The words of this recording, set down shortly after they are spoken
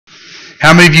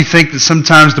How many of you think that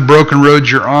sometimes the broken road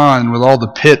you're on with all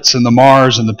the pits and the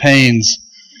mars and the pains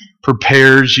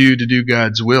prepares you to do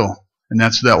God's will? And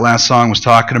that's what that last song was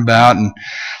talking about. And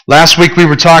last week we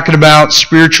were talking about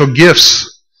spiritual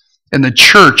gifts in the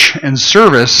church and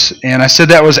service. And I said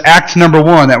that was act number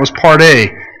 1. That was part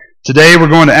A. Today we're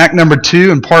going to act number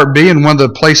 2 and part B. And one of the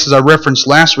places I referenced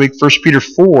last week, 1 Peter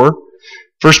 4.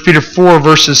 1 Peter 4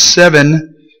 verses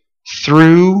 7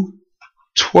 through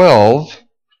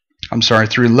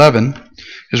 11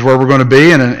 is where we're going to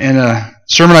be in a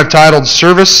sermon I've titled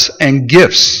Service and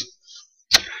Gifts.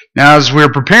 Now, as we're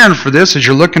preparing for this, as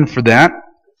you're looking for that,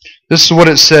 this is what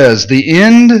it says. The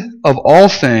end of all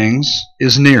things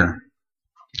is near.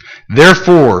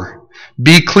 Therefore,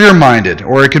 be clear-minded,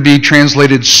 or it could be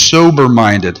translated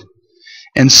sober-minded,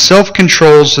 and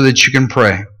self-controlled so that you can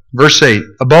pray. Verse 8,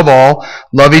 above all,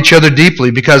 love each other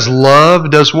deeply, because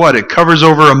love does what? It covers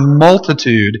over a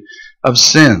multitude of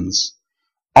sins.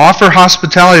 Offer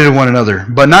hospitality to one another,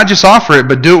 but not just offer it,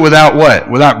 but do it without what?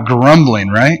 Without grumbling,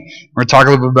 right? We're going to talk a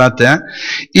little bit about that.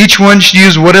 Each one should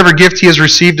use whatever gift he has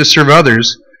received to serve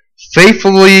others,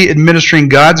 faithfully administering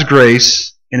God's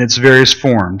grace in its various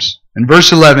forms. In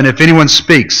verse 11, if anyone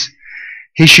speaks,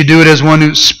 he should do it as one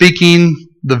who's speaking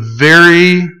the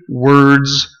very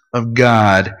words of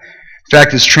God. In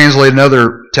fact, it's translated in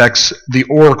other texts, the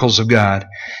oracles of God.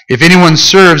 If anyone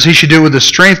serves, he should do it with the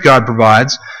strength God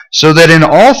provides, so that in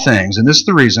all things, and this is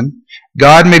the reason,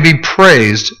 God may be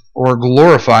praised or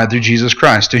glorified through Jesus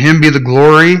Christ. To him be the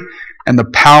glory and the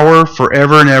power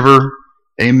forever and ever.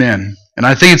 Amen. And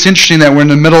I think it's interesting that we're in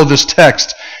the middle of this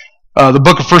text. The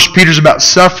book of 1 Peter is about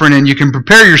suffering, and you can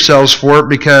prepare yourselves for it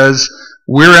because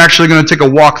we're actually going to take a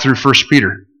walk through 1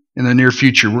 Peter in the near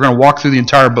future. We're going to walk through the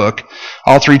entire book,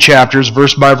 all 3 chapters,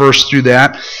 verse by verse through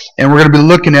that, and we're going to be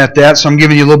looking at that, so I'm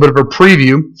giving you a little bit of a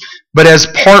preview. But as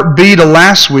part B to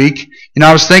last week,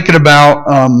 I was thinking about,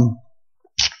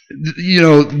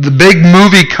 the big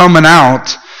movie coming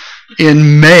out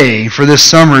in May for this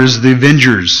summer is The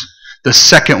Avengers, the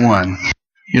second one.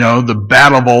 The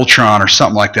Battle of Ultron or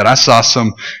something like that. I saw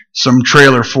some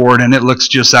trailer for it, and it looks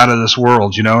just out of this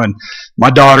world, and my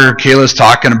daughter Kayla's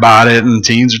talking about it, and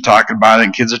teens are talking about it,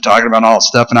 and kids are talking about all that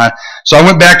stuff. And so I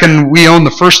went back, and we owned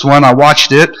the first one. I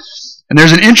watched it, and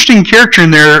there's an interesting character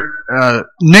in there,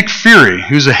 Nick Fury,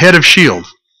 who's the head of S.H.I.E.L.D.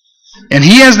 And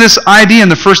he has this idea in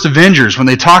the first Avengers when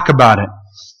they talk about it.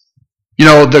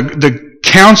 The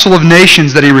Council of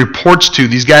Nations that he reports to,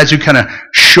 these guys who kind of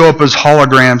show up as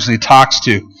holograms and he talks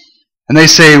to. And they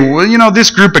say, well,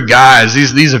 this group of guys,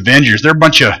 these Avengers, they're a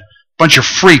bunch of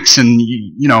freaks, and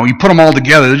you put them all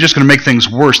together, they're just going to make things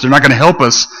worse. They're not going to help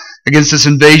us against this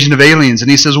invasion of aliens. And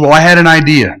he says, well, I had an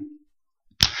idea.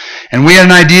 And we had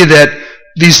an idea that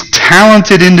these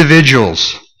talented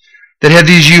individuals that had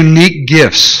these unique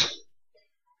gifts,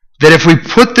 that if we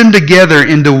put them together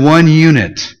into one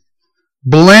unit,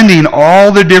 blending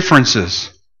all the differences,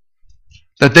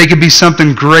 that they could be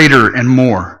something greater and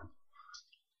more.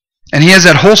 And he has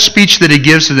that whole speech that he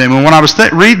gives to them. And when I was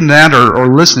reading that,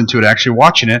 or listening to it, actually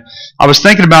watching it, I was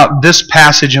thinking about this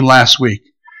passage in last week.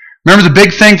 Remember, the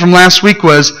big thing from last week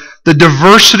was the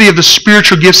diversity of the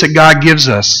spiritual gifts that God gives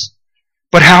us,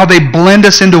 but how they blend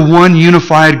us into one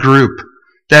unified group.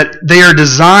 That they are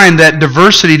designed, that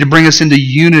diversity, to bring us into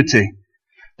unity.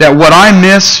 That what I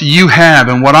miss, you have,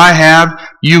 and what I have,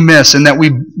 you miss. And that we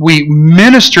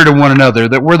minister to one another,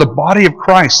 that we're the body of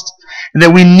Christ, and that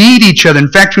we need each other.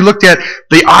 In fact, we looked at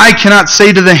the eye cannot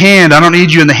say to the hand, I don't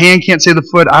need you, and the hand can't say to the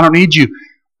foot, I don't need you.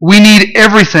 We need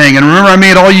everything. And remember, I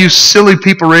made all you silly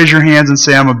people raise your hands and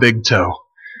say, I'm a big toe.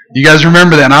 You guys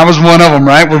remember that? And I was one of them,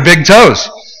 right? We're big toes.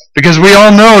 Because we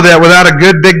all know that without a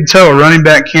good big toe, a running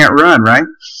back can't run, right?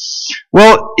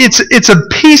 Well, it's a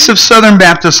piece of Southern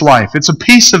Baptist life. It's a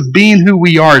piece of being who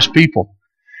we are as people.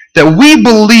 That we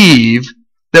believe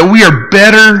that we are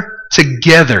better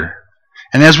together.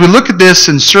 And as we look at this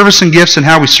in service and gifts and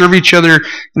how we serve each other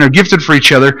and are gifted for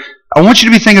each other, I want you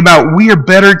to be thinking about we are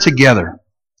better together.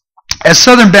 As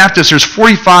Southern Baptists, there's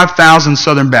 45,000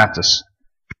 Southern Baptists.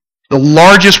 The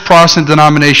largest Protestant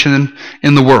denomination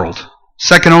in the world.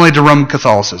 Second only to Roman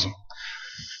Catholicism.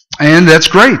 And that's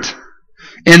great.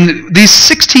 And these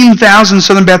 16,000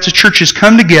 Southern Baptist churches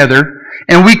come together,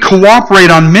 and we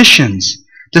cooperate on missions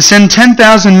to send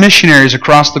 10,000 missionaries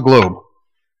across the globe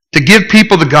to give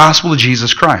people the gospel of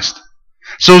Jesus Christ.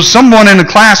 So someone in the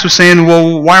class was saying,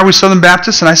 well, why are we Southern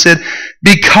Baptists? And I said,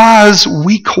 because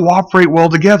we cooperate well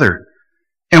together.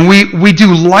 And we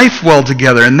do life well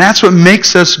together, and that's what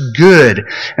makes us good.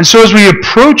 And so as we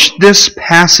approach this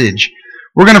passage,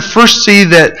 we're going to first see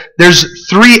that there's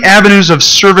 3 avenues of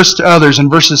service to others in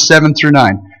verses 7 through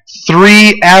 9.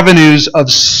 3 avenues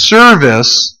of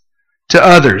service to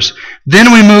others.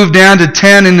 Then we move down to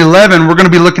 10 and 11. We're going to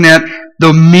be looking at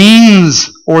the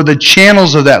means or the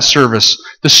channels of that service,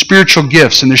 the spiritual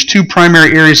gifts. And there's 2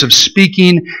 primary areas of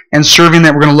speaking and serving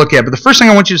that we're going to look at. But the first thing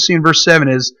I want you to see in verse 7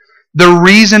 is the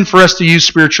reason for us to use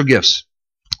spiritual gifts.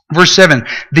 Verse 7,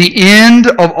 the end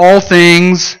of all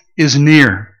things is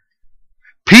near.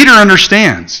 Peter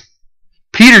understands.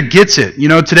 Peter gets it. You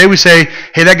know, today we say,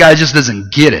 hey, that guy just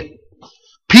doesn't get it.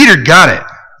 Peter got it.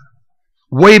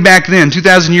 Way back then,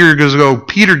 2,000 years ago,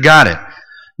 Peter got it.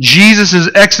 Jesus has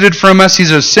exited from us.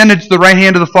 He's ascended to the right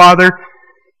hand of the Father.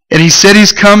 And he said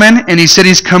he's coming, and he said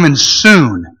he's coming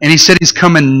soon. And he said he's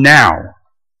coming now.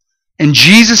 And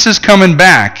Jesus is coming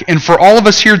back. And for all of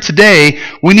us here today,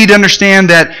 we need to understand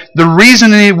that the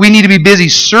reason we need to be busy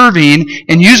serving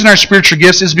and using our spiritual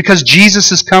gifts is because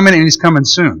Jesus is coming and he's coming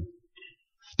soon.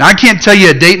 Now, I can't tell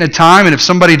you a date and a time, and if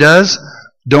somebody does,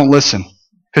 don't listen.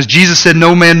 Because Jesus said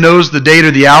no man knows the date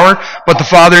or the hour but the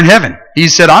Father in heaven. He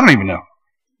said, I don't even know.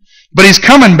 But he's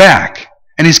coming back,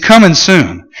 and he's coming soon.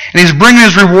 And he's bringing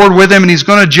his reward with him, and he's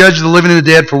going to judge the living and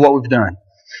the dead for what we've done.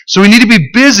 So we need to be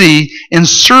busy in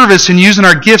service and using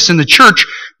our gifts in the church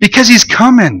because he's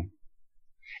coming.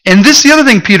 And this is the other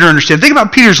thing Peter understands. Think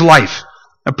about Peter's life.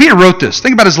 Now, Peter wrote this.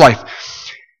 Think about his life.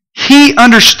 He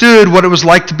understood what it was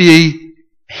like to be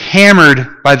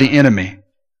hammered by the enemy.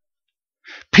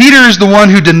 Peter is the one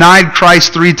who denied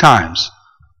Christ 3 times.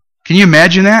 Can you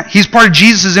imagine that? He's part of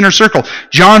Jesus' inner circle.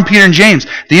 John, Peter, and James.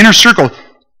 The inner circle.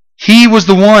 He was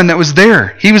the one that was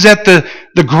there. He was at the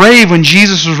grave when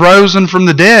Jesus was risen from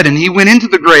the dead, and he went into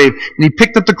the grave, and he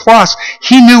picked up the cross.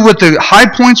 He knew what the high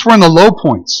points were and the low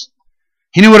points.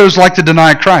 He knew what it was like to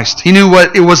deny Christ. He knew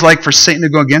what it was like for Satan to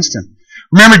go against him.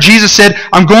 Remember, Jesus said,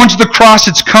 I'm going to the cross.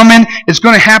 It's coming. It's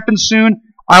going to happen soon.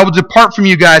 I will depart from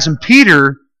you guys. And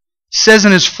Peter says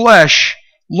in his flesh,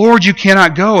 Lord, you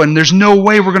cannot go, and there's no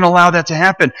way we're going to allow that to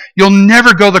happen. You'll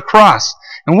never go the cross.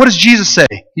 And what does Jesus say?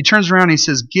 He turns around and he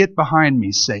says, get behind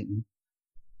me, Satan.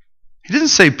 He didn't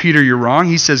say, Peter, you're wrong.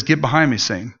 He says, get behind me,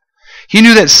 Satan. He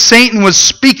knew that Satan was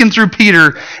speaking through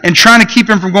Peter and trying to keep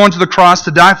him from going to the cross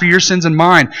to die for your sins and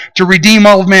mine, to redeem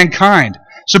all of mankind.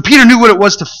 So Peter knew what it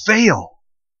was to fail.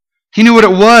 He knew what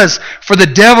it was for the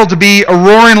devil to be a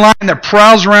roaring lion that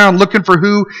prowls around looking for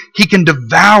who he can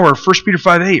devour. 1 Peter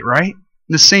 5:8, right?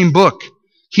 In the same book.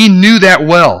 He knew that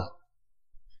well.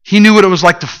 He knew what it was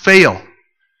like to fail.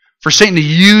 For Satan to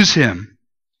use him.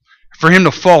 For him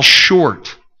to fall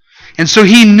short. And so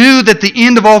he knew that the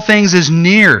end of all things is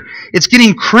near. It's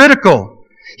getting critical.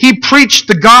 He preached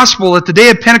the gospel at the day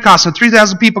of Pentecost, and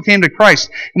 3,000 people came to Christ.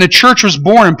 And the church was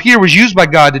born, and Peter was used by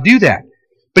God to do that.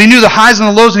 But he knew the highs and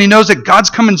the lows, and he knows that God's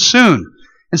coming soon.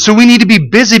 And so we need to be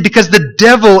busy because the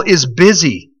devil is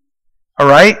busy. All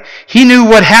right? He knew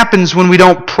what happens when we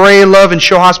don't pray, love, and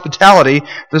show hospitality.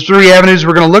 The 3 avenues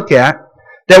we're going to look at.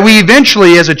 That we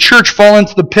eventually, as a church, fall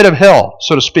into the pit of hell,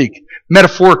 so to speak,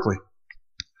 metaphorically.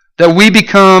 That we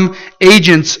become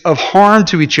agents of harm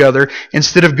to each other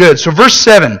instead of good. So verse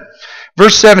 7,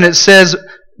 it says,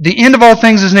 the end of all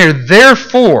things is near.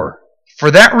 Therefore,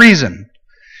 for that reason,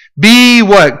 be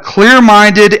what?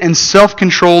 Clear-minded and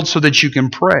self-controlled so that you can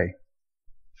pray.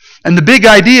 And the big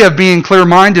idea of being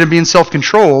clear-minded and being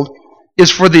self-controlled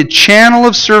is for the channel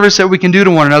of service that we can do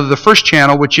to one another, the first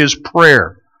channel, which is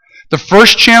prayer. The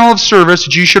first channel of service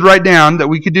that you should write down that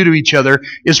we could do to each other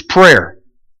is prayer.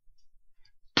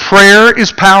 Prayer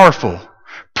is powerful.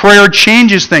 Prayer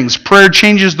changes things. Prayer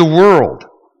changes the world.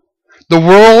 The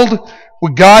world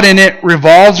with God in it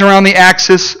revolves around the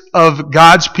axis of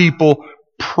God's people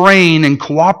praying and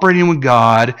cooperating with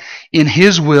God in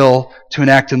His will to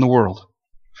enact in the world.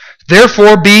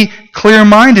 Therefore, be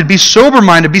clear-minded, be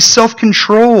sober-minded, be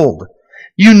self-controlled.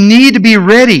 You need to be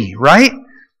ready, right?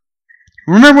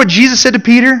 Remember what Jesus said to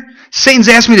Peter? Satan's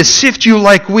asked me to sift you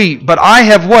like wheat, but I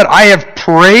have what? I have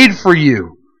prayed for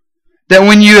you, that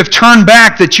when you have turned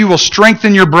back, that you will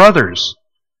strengthen your brothers.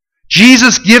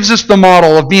 Jesus gives us the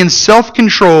model of being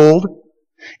self-controlled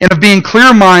and of being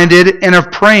clear-minded and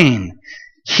of praying.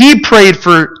 He prayed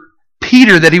for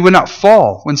Peter that he would not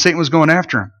fall when Satan was going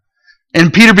after him.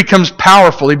 And Peter becomes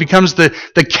powerful. He becomes the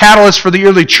catalyst for the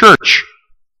early church.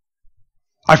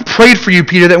 I've prayed for you,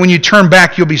 Peter, that when you turn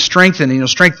back, you'll be strengthened and you'll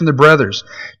strengthen the brothers.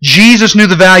 Jesus knew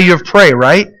the value of prayer,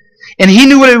 right? And he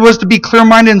knew what it was to be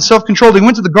clear-minded and self-controlled. He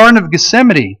went to the Garden of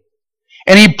Gethsemane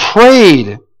and he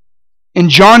prayed in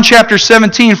John chapter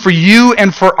 17 for you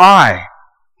and for I.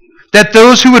 That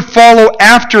those who would follow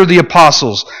after the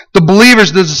apostles, the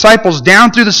believers, the disciples,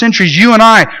 down through the centuries, you and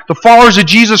I, the followers of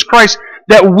Jesus Christ,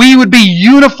 that we would be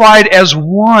unified as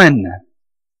one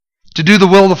to do the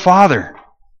will of the Father.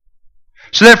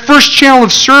 So that first channel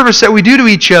of service that we do to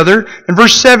each other in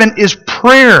verse 7 is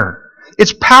prayer.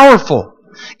 It's powerful.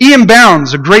 Ian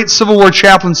Bounds, a great Civil War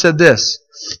chaplain, said this,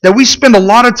 that we spend a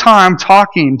lot of time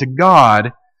talking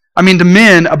to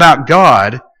men about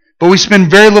God, but we spend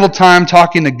very little time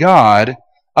talking to God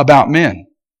about men.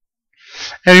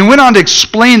 And he went on to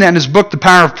explain that in his book, The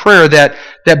Power of Prayer,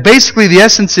 that basically the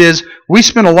essence is we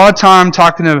spend a lot of time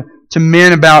talking to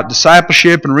men about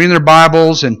discipleship and reading their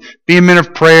Bibles and being men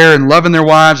of prayer and loving their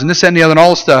wives and this, that, and the other and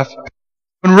all this stuff.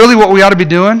 When really what we ought to be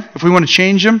doing, if we want to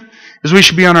change them, is we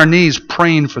should be on our knees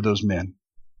praying for those men.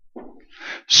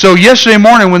 So yesterday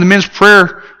morning when the men's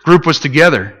prayer group was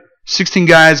together, 16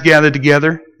 guys gathered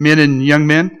together, men and young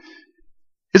men,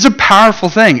 it's a powerful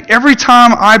thing. Every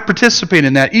time I participate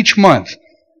in that, each month,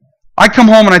 I come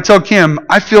home and I tell Kim,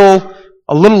 I feel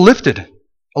a little lifted,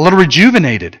 a little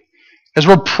rejuvenated, as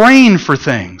we're praying for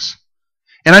things.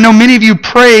 And I know many of you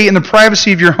pray in the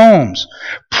privacy of your homes.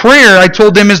 Prayer, I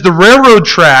told them, is the railroad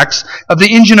tracks of the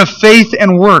engine of faith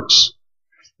and works.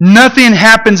 Nothing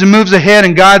happens and moves ahead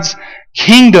in God's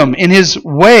kingdom in His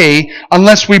way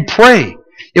unless we pray.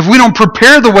 If we don't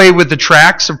prepare the way with the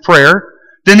tracks of prayer,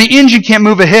 then the engine can't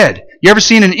move ahead. You ever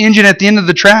seen an engine at the end of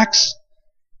the tracks?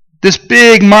 This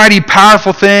big, mighty,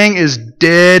 powerful thing is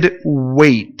dead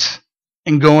weight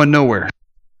and going nowhere.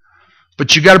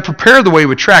 But you got to prepare the way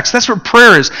with tracks. That's what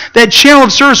prayer is. That channel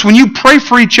of service, when you pray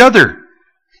for each other,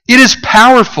 it is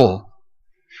powerful.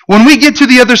 When we get to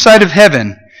the other side of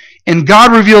heaven and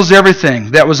God reveals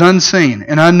everything that was unseen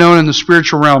and unknown in the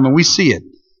spiritual realm and we see it,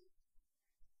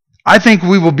 I think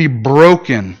we will be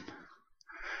broken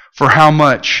for how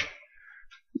much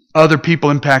other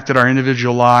people impacted our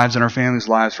individual lives and our families'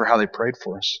 lives for how they prayed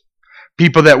for us.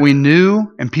 People that we knew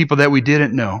and people that we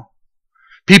didn't know.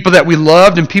 People that we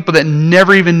loved and people that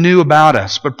never even knew about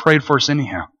us but prayed for us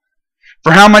anyhow.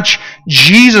 For how much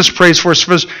Jesus prays for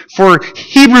us. For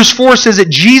Hebrews 4 says that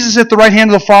Jesus is at the right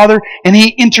hand of the Father and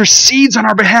He intercedes on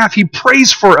our behalf. He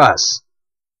prays for us.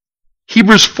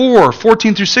 Hebrews 4,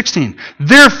 14 through 16.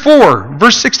 Therefore,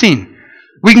 verse 16,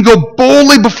 we can go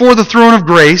boldly before the throne of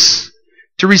grace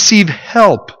to receive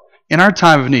help in our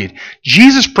time of need.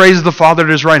 Jesus prays the Father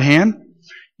at His right hand.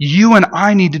 You and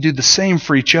I need to do the same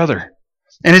for each other.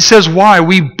 And it says why?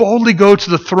 We boldly go to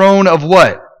the throne of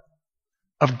what?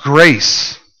 Of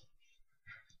grace.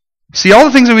 See, all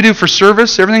the things that we do for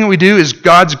service, everything that we do is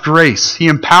God's grace. He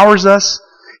empowers us.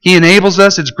 He enables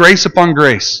us. It's grace upon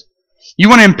grace. You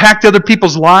want to impact other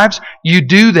people's lives? You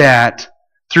do that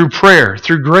through prayer,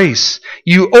 through grace.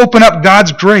 You open up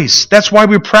God's grace. That's why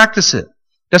we practice it.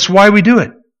 That's why we do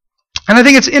it. And I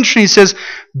think it's interesting. He says,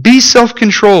 be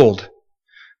self-controlled.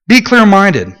 Be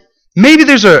clear-minded. Maybe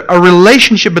there's a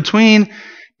relationship between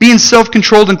being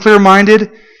self-controlled and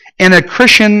clear-minded and a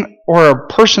Christian or a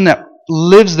person that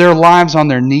lives their lives on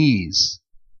their knees.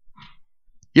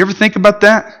 You ever think about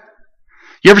that?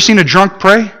 You ever seen a drunk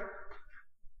pray?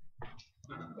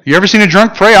 You ever seen a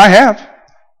drunk pray? I have.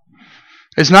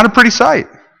 It's not a pretty sight.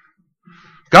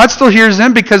 God still hears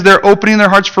them because they're opening their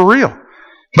hearts for real.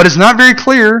 But it's not very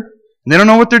clear, and they don't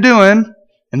know what they're doing,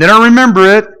 and they don't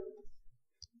remember it.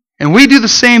 And we do the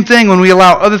same thing when we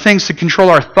allow other things to control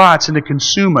our thoughts and to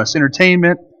consume us.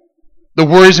 Entertainment, the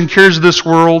worries and cares of this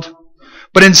world.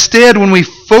 But instead, when we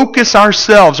focus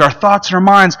ourselves, our thoughts and our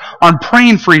minds on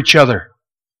praying for each other,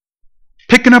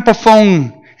 picking up a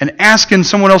phone and asking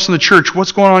someone else in the church,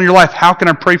 what's going on in your life? How can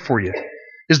I pray for you?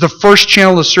 Is the first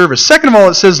channel of service. Second of all,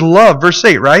 it says love, verse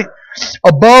 8, right?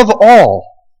 Above all.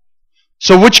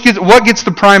 So what gets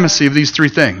the primacy of these three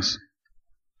things?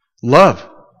 Love.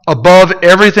 Above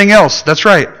everything else. That's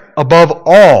right. Above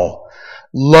all.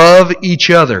 Love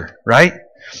each other, right?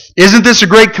 Isn't this a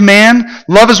great command?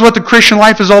 Love is what the Christian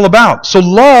life is all about. So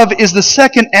love is the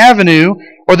second avenue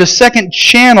or the second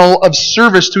channel of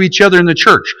service to each other in the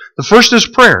church. The first is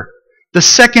prayer. The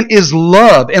second is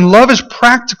love. And love is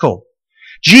practical.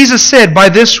 Jesus said, by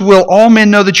this will all men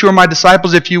know that you are my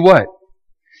disciples if you what?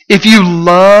 If you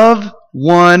love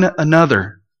one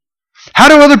another. How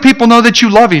do other people know that you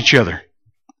love each other?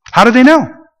 How do they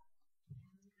know?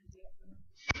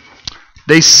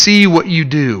 They see what you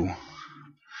do.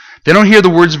 They don't hear the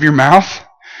words of your mouth.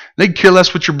 They care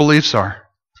less what your beliefs are.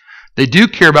 They do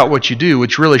care about what you do,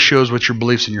 which really shows what your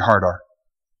beliefs in your heart are.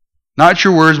 Not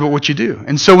your words, but what you do.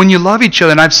 And so when you love each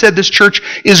other, and I've said this church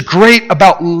is great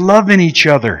about loving each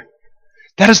other.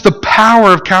 That is the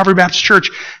power of Calvary Baptist Church,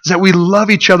 is that we love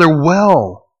each other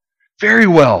well. Very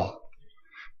well.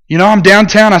 You know, I'm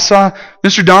downtown. I saw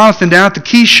Mr. Donathan down at the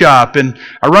key shop, and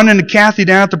I run into Kathy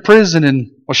down at the prison,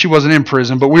 and, well, she wasn't in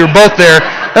prison, but we were both there.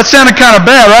 That sounded kind of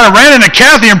bad, right? I ran into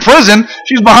Kathy in prison.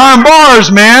 She's behind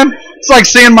bars, man. It's like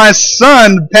saying my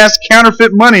son passed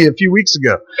counterfeit money a few weeks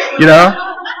ago, you know?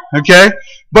 Okay?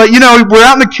 But, we're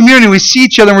out in the community, we see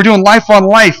each other, and we're doing life on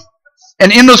life.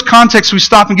 And in those contexts, we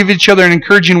stop and give each other an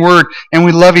encouraging word, and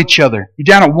we love each other. You're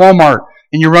down at Walmart,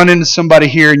 and you run into somebody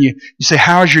here, and you say,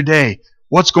 how's your day?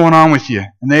 What's going on with you?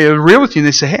 And they are real with you, and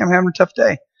they say, hey, I'm having a tough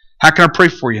day. How can I pray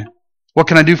for you? What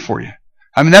can I do for you?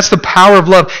 I mean, that's the power of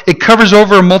love. It covers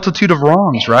over a multitude of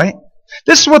wrongs, right?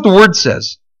 This is what the Word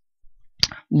says.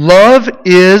 Love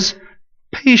is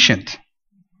patient.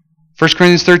 1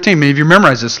 Corinthians 13, many of you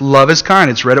memorize this. Love is kind.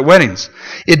 It's read at weddings.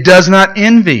 It does not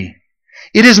envy.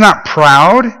 It is not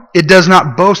proud. It does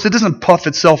not boast. It doesn't puff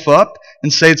itself up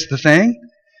and say it's the thing.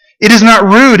 It is not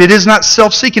rude. It is not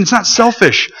self-seeking. It's not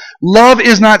selfish. Love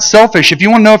is not selfish. If you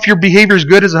want to know if your behavior is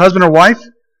good as a husband or wife,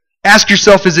 ask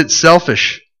yourself, is it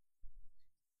selfish?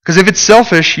 Because if it's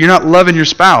selfish, you're not loving your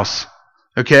spouse.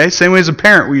 Okay? Same way as a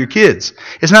parent with your kids.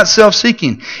 It's not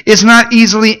self-seeking. It's not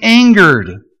easily angered.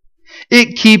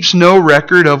 It keeps no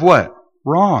record of what?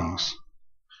 Wrongs.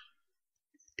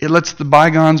 It lets the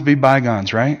bygones be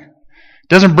bygones, right? It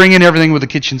doesn't bring in everything with a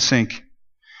kitchen sink.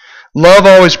 Love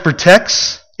always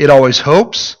protects. It always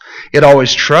hopes. It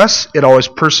always trusts. It always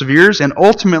perseveres. And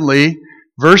ultimately,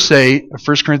 verse 8 of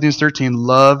 1 Corinthians 13,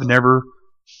 love never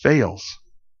fails.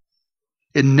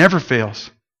 It never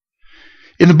fails.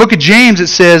 In the book of James, it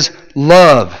says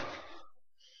love.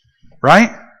 Right?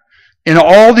 In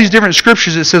all these different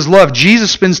scriptures, it says love.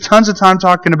 Jesus spends tons of time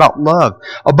talking about love.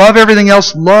 Above everything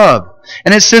else, love.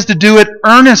 And it says to do it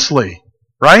earnestly.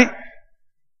 Right?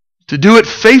 To do it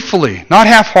faithfully, not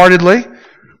half-heartedly.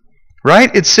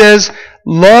 Right? It says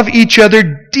love each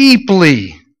other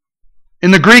deeply.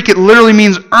 In the Greek, it literally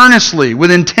means earnestly,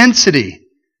 with intensity,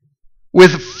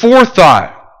 with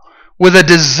forethought, with a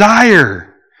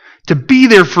desire to be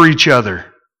there for each other.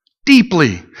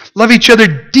 Deeply. Love each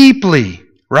other deeply.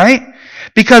 Right?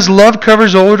 Because love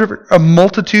covers over a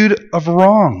multitude of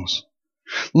wrongs.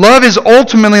 Love is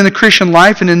ultimately in the Christian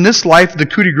life, and in this life, the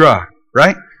coup de grace.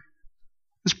 Right?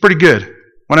 It's pretty good.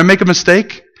 When I make a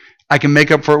mistake, I can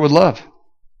make up for it with love.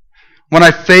 When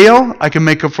I fail, I can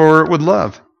make up for it with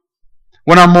love.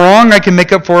 When I'm wrong, I can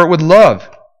make up for it with love.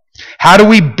 How do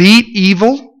we beat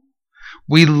evil?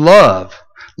 We love.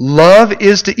 Love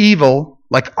is to evil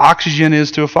like oxygen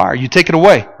is to a fire. You take it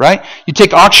away, right? You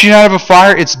take oxygen out of a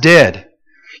fire, it's dead.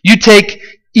 You take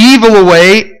evil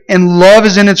away, and love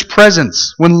is in its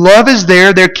presence. When love is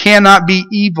there, there cannot be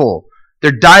evil.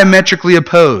 They're diametrically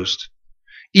opposed.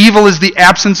 Evil is the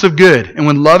absence of good, and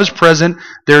when love is present,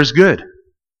 there's good.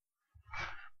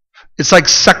 It's like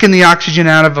sucking the oxygen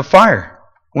out of a fire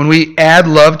when we add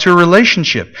love to a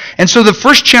relationship. And so the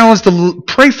first channel is to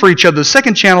pray for each other. The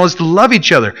second channel is to love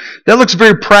each other. That looks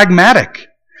very pragmatic.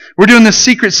 We're doing the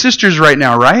Secret Sisters right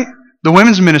now, right? The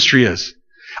women's ministry is.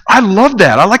 I love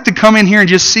that. I like to come in here and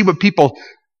just see what people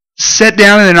set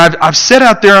down. And I've sat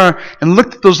out there and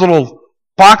looked at those little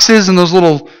boxes and those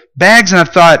little bags, and I've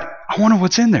thought, I wonder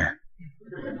what's in there.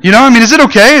 You know, I mean, is it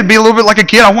okay? It'd be a little bit like a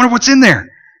kid. I wonder what's in there.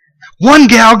 One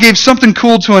gal gave something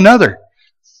cool to another.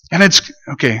 And it's,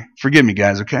 okay, forgive me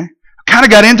guys, okay? I kind of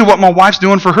got into what my wife's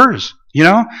doing for hers, you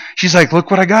know? She's like,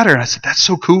 look what I got her. And I said, that's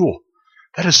so cool.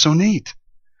 That is so neat.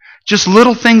 Just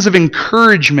little things of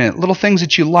encouragement, little things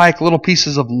that you like, little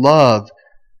pieces of love.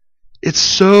 It's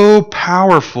so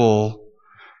powerful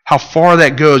how far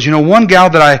that goes. You know, one gal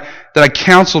that I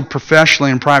counseled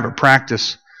professionally in private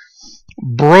practice,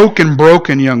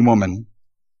 broken young woman.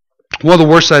 One of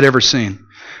the worst I'd ever seen.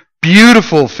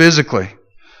 Beautiful physically.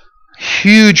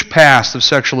 Huge past of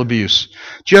sexual abuse.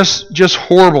 Just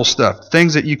horrible stuff.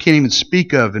 Things that you can't even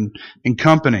speak of in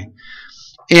company.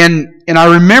 And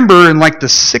I remember in like the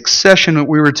 6th session that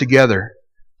we were together,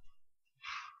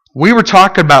 we were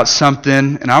talking about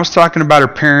something, and I was talking about her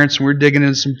parents, and we were digging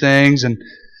into some things, and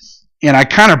I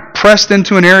kind of pressed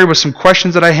into an area with some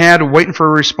questions that I had, waiting for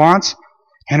a response,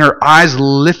 and her eyes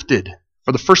lifted.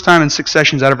 For the first time in 6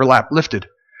 sessions out of her lap, lifted. And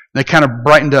they kind of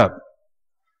brightened up.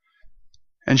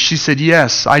 And she said,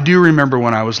 yes, I do remember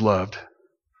when I was loved.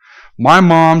 My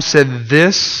mom said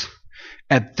this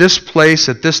at this place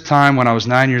at this time when I was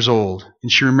 9 years old.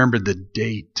 And she remembered the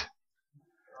date.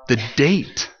 The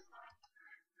date.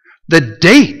 The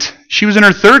date. She was in her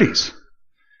 30s.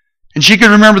 And she could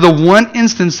remember the one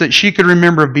instance that she could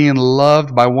remember of being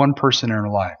loved by one person in her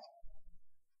life.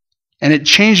 And it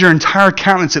changed her entire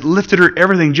countenance. It lifted her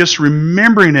everything, just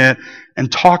remembering it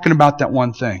and talking about that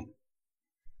one thing.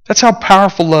 That's how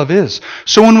powerful love is.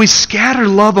 So when we scatter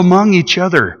love among each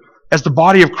other as the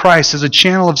body of Christ, as a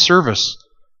channel of service,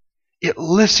 it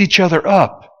lifts each other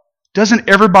up. Doesn't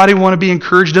everybody want to be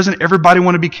encouraged? Doesn't everybody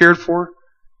want to be cared for?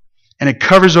 and it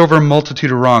covers over a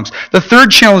multitude of wrongs. The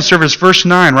third channel of service, verse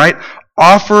 9, right?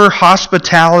 Offer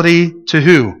hospitality to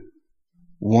who?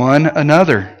 One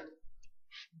another.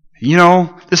 You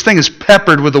know, this thing is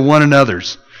peppered with the one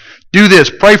another's. Do this.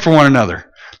 Pray for one another.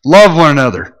 Love one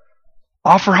another.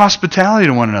 Offer hospitality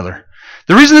to one another.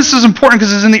 The reason this is important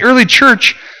because it's in the early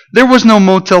church, there was no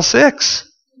Motel 6.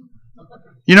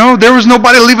 You know, there was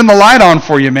nobody leaving the light on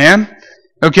for you, man.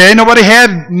 Okay, nobody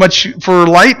had much for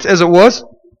light as it was.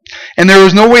 And there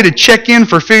was no way to check in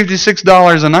for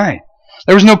 $56 a night.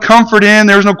 There was no Comfort Inn,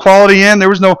 there was no Quality Inn, there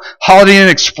was no Holiday Inn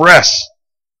Express.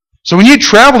 So when you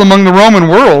traveled among the Roman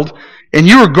world, and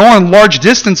you were going large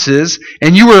distances,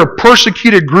 and you were a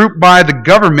persecuted group by the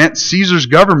government, Caesar's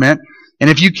government, and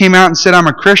if you came out and said, I'm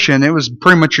a Christian, it was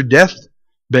pretty much your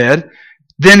deathbed,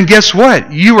 then guess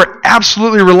what? You were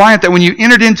absolutely reliant that when you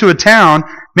entered into a town,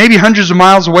 maybe hundreds of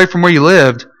miles away from where you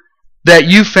lived, that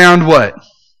you found what?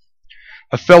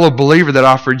 A fellow believer that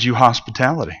offered you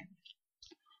hospitality.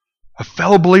 A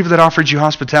fellow believer that offered you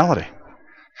hospitality.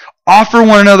 Offer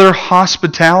one another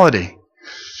hospitality.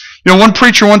 You know, one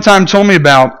preacher one time told me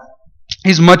about,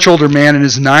 he's a much older man in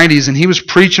his 90s, and he was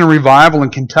preaching a revival in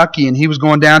Kentucky, and he was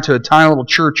going down to a tiny little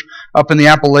church up in the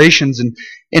Appalachians,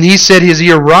 and he said as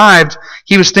he arrived,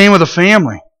 he was staying with a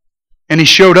family, and he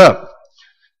showed up.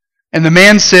 And the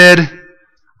man said,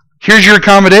 here's your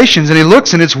accommodations, and he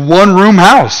looks, and it's one-room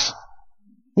house.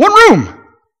 One room.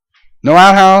 No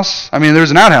outhouse. I mean,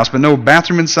 there's an outhouse, but no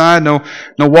bathroom inside, no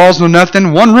walls, no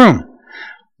nothing. One room.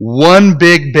 One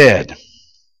big bed.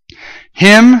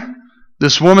 Him,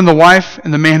 this woman, the wife,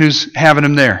 and the man who's having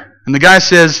him there. And the guy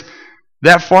says,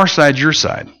 that far side's your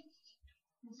side.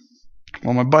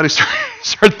 Well, my buddy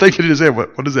started thinking in his head,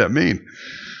 what does that mean?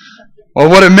 Well,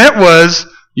 what it meant was,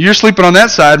 you're sleeping on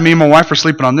that side, me and my wife are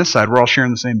sleeping on this side. We're all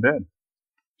sharing the same bed.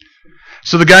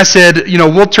 So the guy said, you know,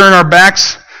 we'll turn our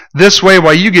backs this way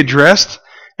while you get dressed,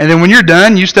 and then when you're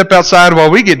done, you step outside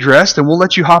while we get dressed, and we'll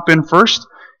let you hop in first,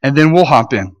 and then we'll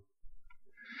hop in.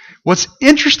 What's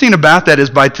interesting about that is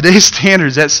by today's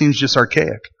standards, that seems just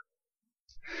archaic.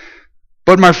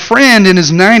 But my friend in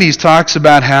his 90s talks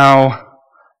about how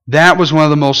that was one of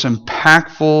the most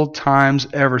impactful times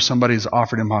ever somebody's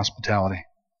offered him hospitality.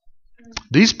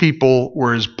 These people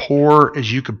were as poor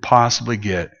as you could possibly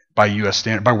get by U.S.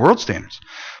 standards, by world standards,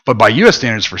 but by U.S.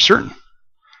 standards for certain.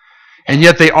 And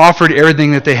yet they offered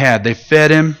everything that they had. They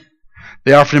fed him.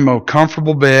 They offered him a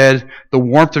comfortable bed, the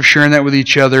warmth of sharing that with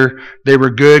each other. They were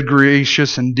good,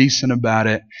 gracious, and decent about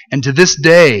it. And to this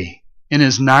day, in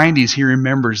his 90s, he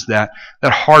remembers that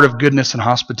heart of goodness and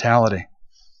hospitality.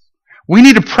 We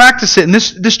need to practice it, and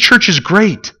this church is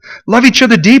great. Love each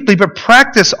other deeply, but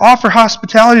practice, offer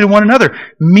hospitality to one another.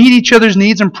 Meet each other's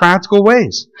needs in practical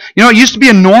ways. You know, it used to be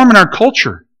a norm in our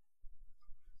culture.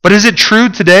 But is it true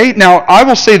today? Now, I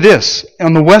will say this.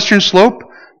 On the Western Slope,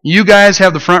 you guys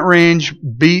have the Front Range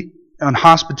beat on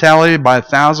hospitality by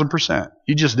 1,000%.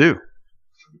 You just do.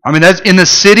 I mean, that's in the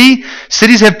city.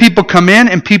 Cities have people come in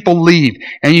and people leave.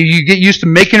 And you get used to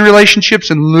making relationships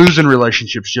and losing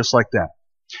relationships just like that.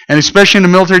 And especially in a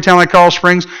military town like Colorado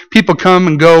Springs, people come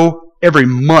and go every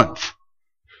month.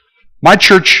 My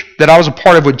church that I was a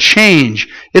part of would change.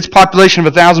 Its population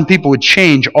of 1,000 people would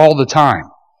change all the time.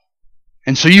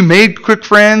 And so you made quick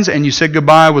friends and you said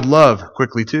goodbye with love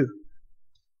quickly too.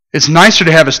 It's nicer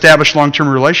to have established long-term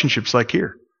relationships like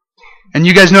here. And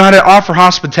you guys know how to offer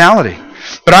hospitality.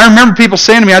 But I remember people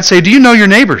saying to me, I'd say, do you know your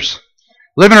neighbors?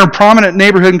 Live in a prominent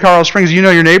neighborhood in Colorado Springs, do you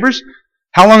know your neighbors?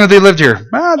 How long have they lived here?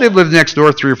 Well, they've lived next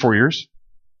door 3 or 4 years.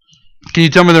 Can you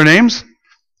tell me their names?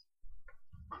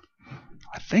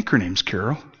 I think her name's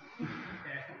Carol.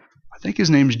 I think his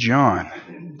name's John.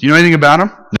 Do you know anything about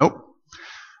him? Nope.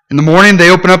 In the morning,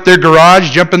 they open up their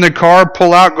garage, jump in their car,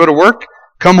 pull out, go to work,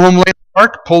 come home late in the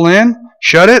dark, pull in,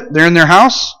 shut it. They're in their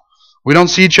house. We don't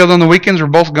see each other on the weekends. We're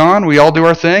both gone. We all do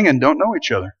our thing and don't know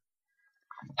each other.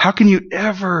 How can you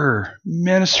ever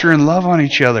minister and love on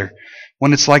each other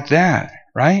when it's like that,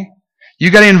 right?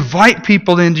 You got to invite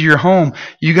people into your home.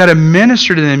 You got to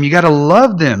minister to them. You got to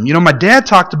love them. You know, my dad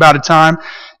talked about a time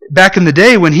back in the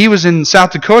day when he was in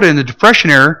South Dakota in the Depression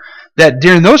era that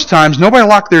during those times, nobody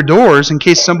locked their doors in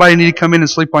case somebody needed to come in and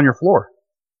sleep on your floor.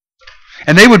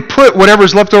 And they would put whatever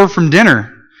was left over from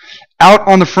dinner out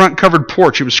on the front covered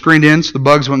porch. It was screened in so the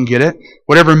bugs wouldn't get it.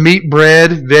 Whatever meat,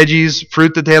 bread, veggies,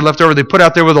 fruit that they had left over, they put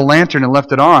out there with a lantern and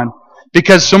left it on.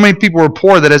 Because so many people were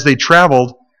poor that as they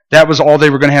traveled, that was all they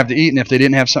were going to have to eat. And if they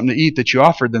didn't have something to eat that you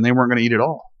offered, then they weren't going to eat at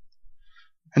all.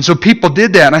 And so people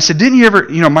did that. And I said, didn't you ever,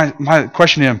 you know, my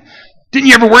question to him, didn't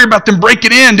you ever worry about them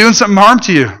breaking in, doing something harm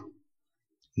to you?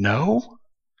 No.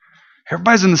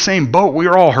 Everybody's in the same boat. We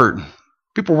are all hurting.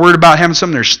 People are worried about having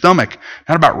something in their stomach,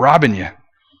 not about robbing you.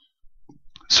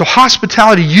 So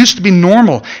hospitality used to be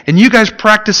normal, and you guys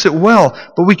practice it well,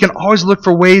 but we can always look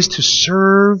for ways to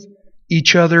serve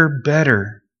each other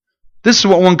better. This is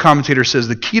what one commentator says.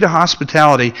 The key to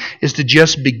hospitality is to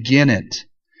just begin it.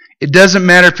 It doesn't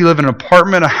matter if you live in an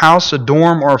apartment, a house, a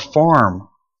dorm, or a farm.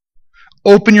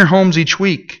 Open your homes each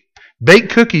week. Bake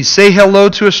cookies. Say hello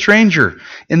to a stranger.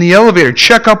 In the elevator,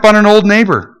 check up on an old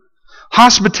neighbor.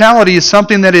 Hospitality is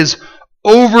something that is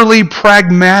overly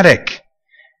pragmatic.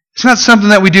 It's not something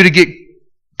that we do to get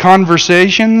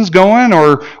conversations going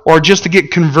or just to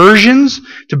get conversions,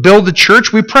 to build the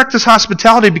church. We practice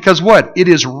hospitality because what? It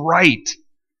is right.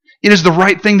 It is the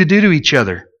right thing to do to each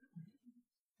other.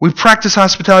 We practice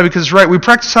hospitality because it's right. We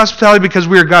practice hospitality because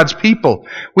we are God's people.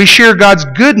 We share God's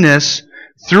goodness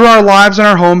through our lives and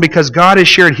our home because God has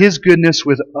shared His goodness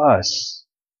with us.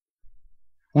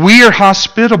 We are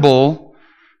hospitable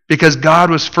because God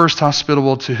was first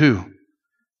hospitable to who?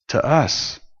 To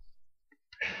us.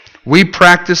 We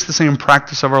practice the same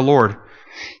practice of our Lord.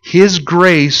 His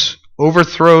grace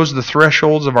overthrows the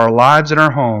thresholds of our lives and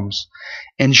our homes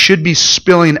and should be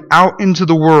spilling out into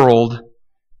the world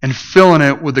and filling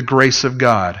it with the grace of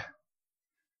God.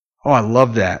 Oh, I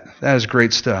love that. That is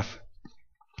great stuff.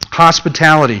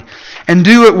 Hospitality. And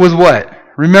do it with what?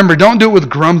 Remember, don't do it with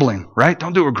grumbling, right?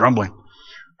 Don't do it with grumbling.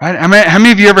 Right? I mean, how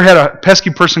many of you ever had a pesky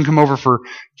person come over for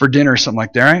dinner or something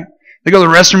like that, right? They go to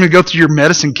the restroom and go through your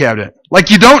medicine cabinet.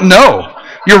 Like you don't know.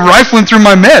 You're rifling through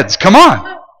my meds. Come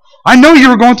on. I know you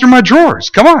were going through my drawers.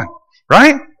 Come on.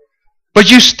 Right? But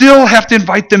you still have to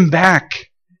invite them back.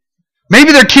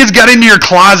 Maybe their kids got into your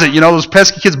closet. You know, those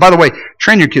pesky kids. By the way,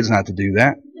 train your kids not to do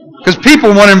that. Because people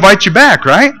want to invite you back,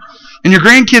 right? And your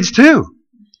grandkids too.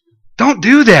 Don't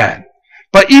do that.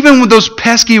 But even with those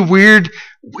pesky, weird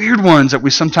ones that we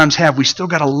sometimes have, we still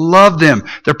got to love them.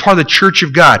 They're part of the church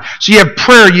of God. So you have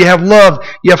prayer, you have love,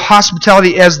 you have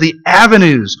hospitality as the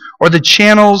avenues or the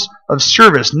channels of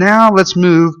service. Now let's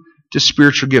move to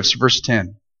spiritual gifts. Verse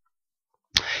 10.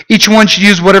 Each one should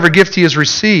use whatever gift he has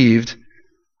received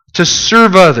to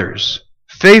serve others,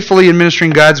 faithfully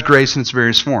administering God's grace in its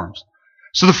various forms.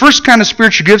 So the first kind of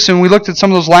spiritual gifts, and we looked at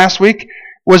some of those last week,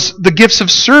 was the gifts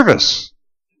of service.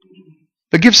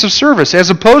 The gifts of service. As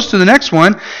opposed to the next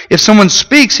one, if someone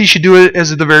speaks, he should do it as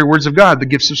the very words of God, the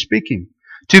gifts of speaking.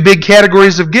 Two big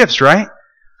categories of gifts, right?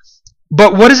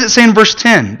 But what does it say in verse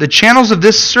 10? The channels of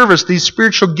this service, these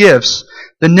spiritual gifts,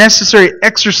 the necessary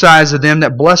exercise of them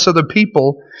that bless other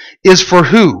people, is for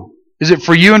who? Is it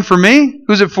for you and for me?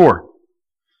 Who's it for?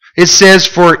 It says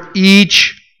for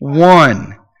each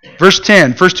one. Verse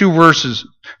 10, first two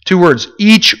words,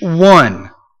 each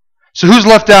one. So who's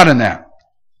left out in that?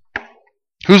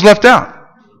 Who's left out?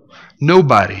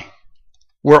 Nobody.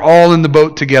 We're all in the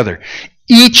boat together.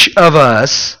 Each of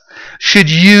us should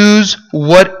use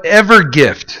whatever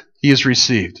gift he has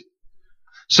received.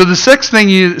 So the second thing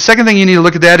you need to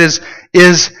look at that is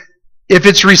if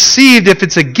it's received, if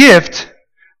it's a gift,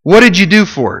 what did you do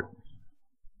for it?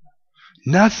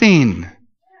 Nothing.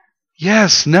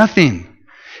 Yes, nothing.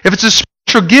 If it's a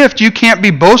spiritual gift, you can't be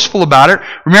boastful about it.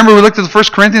 Remember we looked at the 1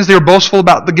 Corinthians, they were boastful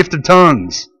about the gift of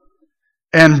tongues.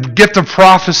 And gift of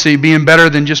prophecy being better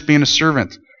than just being a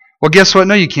servant. Well, guess what?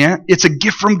 No, you can't. It's a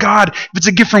gift from God. If it's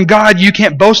a gift from God, you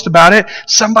can't boast about it.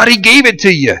 Somebody gave it to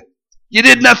you. You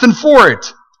did nothing for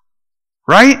it.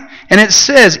 Right? And it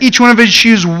says, each one of us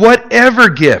use whatever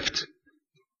gift.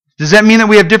 Does that mean that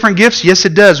we have different gifts? Yes,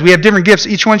 it does. We have different gifts.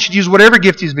 Each one should use whatever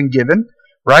gift he's been given.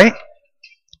 Right?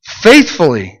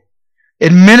 Faithfully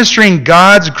administering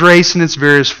God's grace in its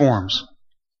various forms.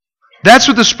 That's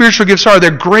what the spiritual gifts are. They're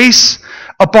grace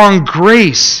upon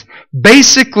grace.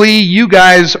 Basically, you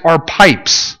guys are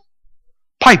pipes.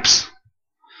 Pipes.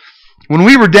 When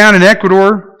we were down in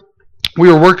Ecuador,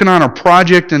 we were working on a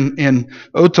project in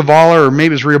Otavalo, or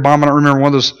maybe it was Riobamba, I don't remember, one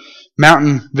of those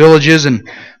mountain villages, and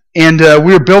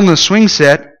we were building a swing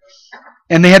set,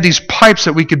 and they had these pipes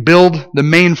that we could build the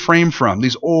main frame from,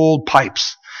 these old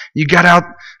pipes. You got out,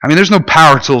 I mean, there's no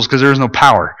power tools because there's no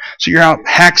power. So you're out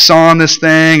hacksawing this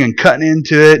thing and cutting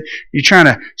into it. You're trying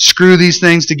to screw these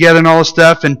things together and all this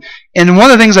stuff. And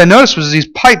one of the things I noticed was these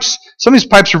pipes, some of these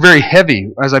pipes were very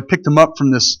heavy as I picked them up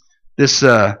from this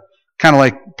kind of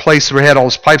like place where we had all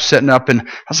this pipe setting up. And I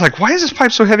was like, why is this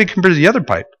pipe so heavy compared to the other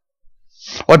pipe?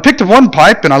 Well, I picked up one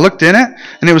pipe and I looked in it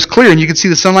and it was clear and you could see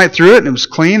the sunlight through it and it was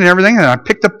clean and everything. And I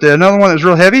picked up another one that was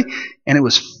real heavy and it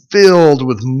was filled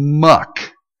with muck.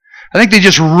 I think they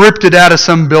just ripped it out of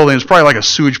some building. It's probably like a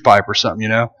sewage pipe or something, you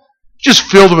know. Just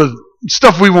filled with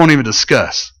stuff we won't even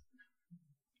discuss.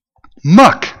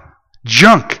 Muck.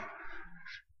 Junk.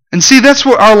 And see, that's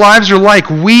what our lives are like.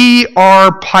 We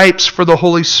are pipes for the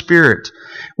Holy Spirit.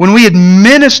 When we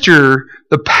administer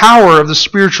the power of the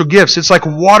spiritual gifts, it's like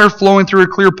water flowing through a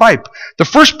clear pipe. The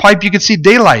first pipe, you can see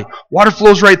daylight. Water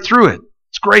flows right through it.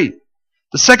 It's great.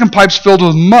 The second pipe's filled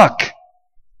with muck.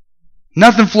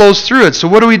 Nothing flows through it. So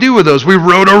what do we do with those? We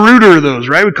roto-rooter those,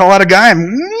 right? We call out a guy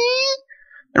and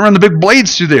run the big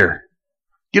blades through there.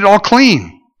 Get it all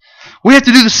clean. We have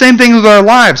to do the same thing with our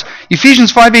lives.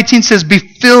 Ephesians 5:18 says, be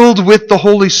filled with the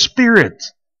Holy Spirit.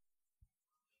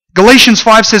 Galatians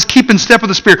 5 says, keep in step with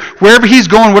the Spirit. Wherever He's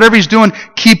going, whatever He's doing,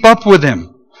 keep up with Him.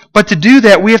 But to do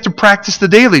that, we have to practice the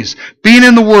dailies. Being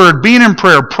in the Word, being in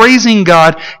prayer, praising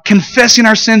God, confessing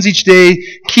our sins each day,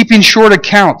 keeping short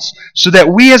accounts, so that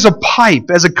we as a pipe,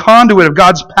 as a conduit of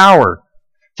God's power,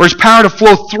 for His power to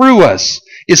flow through us,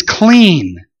 is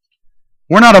clean.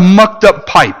 We're not a mucked up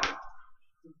pipe.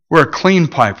 We're a clean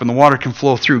pipe and the water can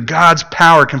flow through. God's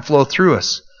power can flow through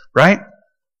us, right?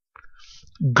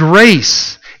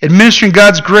 Grace. Administering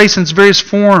God's grace in its various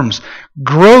forms.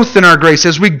 Growth in our grace.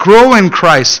 As we grow in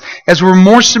Christ, as we're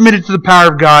more submitted to the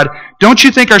power of God, don't you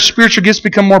think our spiritual gifts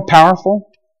become more powerful?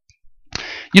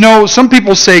 You know, some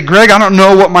people say, Greg, I don't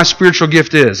know what my spiritual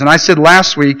gift is. And I said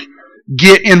last week,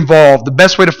 get involved. The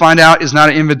best way to find out is not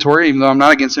an inventory, even though I'm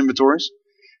not against inventories.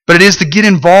 But it is to get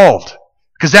involved.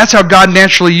 Because that's how God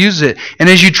naturally uses it. And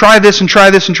as you try this and try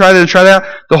this and try that and try that,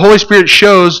 the Holy Spirit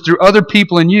shows through other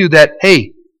people in you that,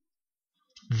 hey,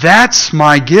 that's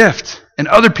my gift. And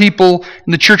other people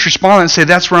in the church respond and say,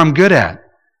 that's where I'm good at.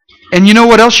 And you know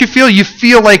what else you feel? You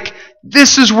feel like,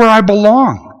 this is where I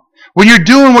belong. When you're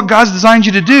doing what God's designed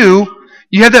you to do,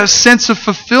 you have that sense of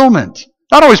fulfillment.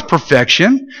 Not always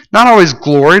perfection, not always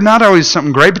glory, not always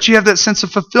something great, but you have that sense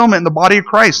of fulfillment in the body of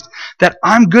Christ. That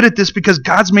I'm good at this because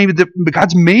God's made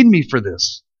me for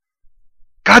this.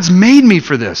 God's made me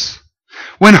for this.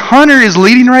 When Hunter is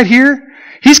leading right here,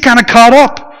 he's kind of caught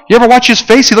up. You ever watch his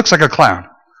face? He looks like a clown.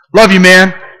 Love you,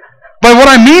 man. But what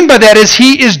I mean by that is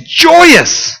he is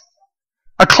joyous.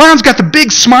 A clown's got the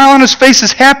big smile on his face,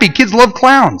 is happy. Kids love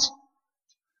clowns.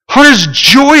 Hunter's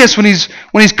joyous when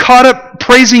he's caught up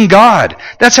praising God.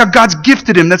 That's how God's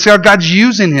gifted him. That's how God's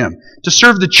using him to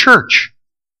serve the church.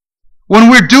 When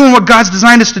we're doing what God's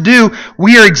designed us to do,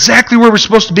 we are exactly where we're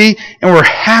supposed to be, and we're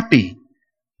happy.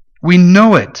 We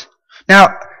know it.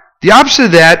 Now, the opposite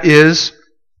of that is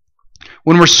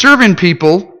when we're serving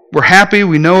people, we're happy,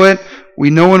 we know it, we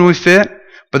know when we fit.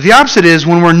 But the opposite is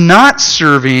when we're not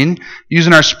serving,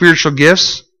 using our spiritual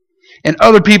gifts, and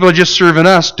other people are just serving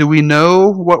us, do we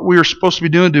know what we're supposed to be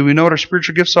doing? Do we know what our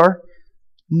spiritual gifts are?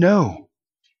 No.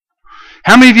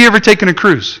 How many of you ever taken a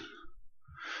cruise?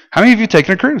 How many of you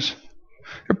taken a cruise?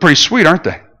 They're pretty sweet, aren't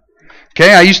they?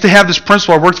 Okay, I used to have this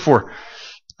principal I worked for.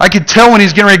 I could tell when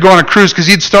he's getting ready to go on a cruise because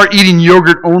he'd start eating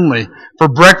yogurt only for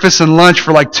breakfast and lunch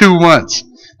for like 2 months.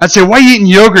 I'd say, why are you eating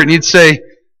yogurt? And he'd say,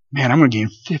 man, I'm going to gain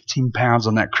 15 pounds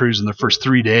on that cruise in the first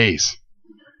 3 days.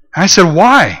 And I said,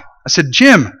 why? I said,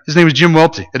 Jim. His name was Jim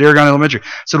Welty at Aragon Elementary.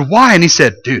 I said, why? And he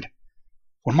said, dude,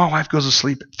 when my wife goes to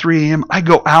sleep at 3 a.m., I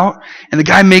go out, and the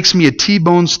guy makes me a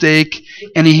T-bone steak,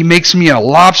 and he makes me a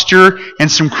lobster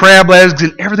and some crab legs,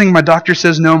 and everything my doctor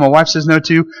says no, my wife says no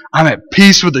to. I'm at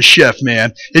peace with the chef,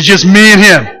 man. It's just me and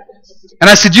him. And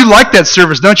I said, you like that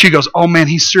service, don't you? He goes, oh, man,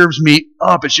 he serves me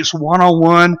up. It's just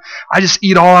one-on-one. I just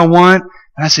eat all I want.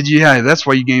 And I said, yeah, that's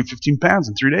why you gained 15 pounds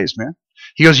in 3 days, man.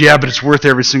 He goes, yeah, but it's worth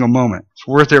every single moment. It's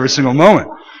worth every single moment,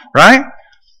 right?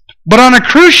 But on a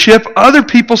cruise ship, other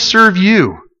people serve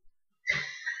you.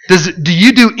 Do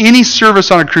you do any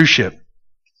service on a cruise ship?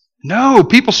 No,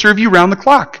 people serve you around the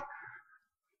clock.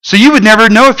 So you would never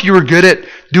know if you were good at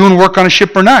doing work on a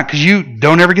ship or not because you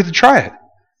don't ever get to try it.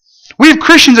 We have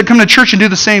Christians that come to church and do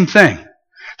the same thing.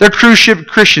 They're cruise ship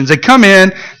Christians. They come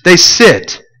in, they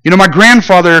sit. You know, my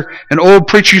grandfather, an old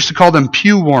preacher, used to call them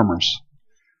pew warmers.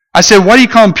 I said, why do you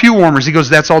call them pew warmers? He goes,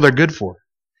 that's all they're good for.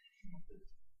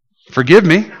 Forgive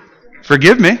me.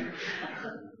 Forgive me.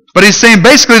 But he's saying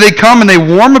basically they come and they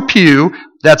warm a pew.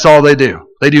 That's all they do.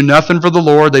 They do nothing for the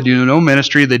Lord. They do no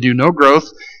ministry. They do no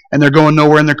growth. And they're going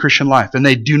nowhere in their Christian life. And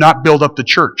they do not build up the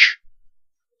church.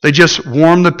 They just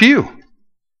warm the pew.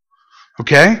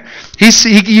 Okay? He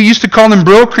used to call them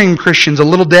Brill Cream Christians. A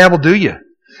little dab will do you.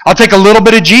 I'll take a little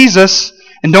bit of Jesus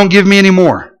and don't give me any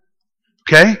more.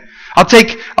 Okay? I'll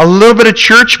take a little bit of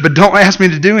church, but don't ask me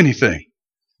to do anything.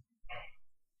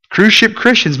 Cruise ship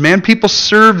Christians, man, people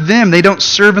serve them. They don't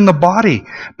serve in the body.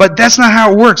 But that's not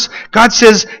how it works. God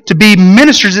says to be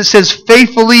ministers, it says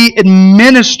faithfully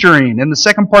administering in the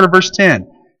second part of verse 10.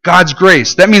 God's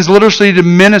grace. That means literally to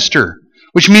minister,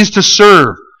 which means to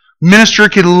serve. Minister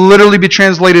can literally be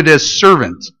translated as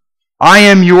servant, I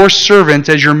am your servant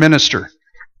as your minister.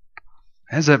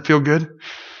 Does that feel good?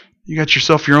 You got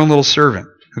yourself your own little servant.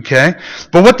 Okay?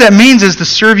 But what that means is to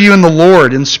serve you in the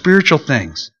Lord in spiritual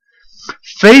things.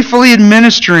 Faithfully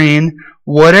administering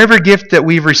whatever gift that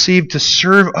we've received to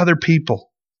serve other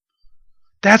people.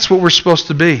 That's what we're supposed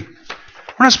to be.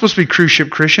 We're not supposed to be cruise ship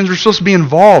Christians. We're supposed to be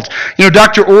involved. You know,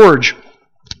 Dr. Orge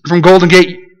from Golden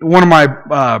Gate, one of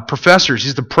my professors,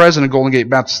 he's the president of Golden Gate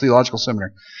Baptist Theological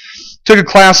Seminary, took a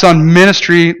class on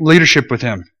ministry leadership with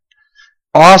him.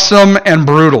 Awesome and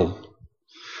brutal.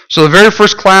 So the very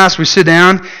first class, we sit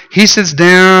down. He sits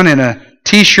down in a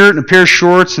t-shirt and a pair of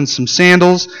shorts and some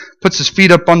sandals, puts his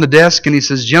feet up on the desk, and he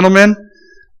says, "Gentlemen,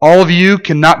 all of you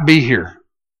cannot be here."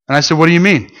 And I said, "What do you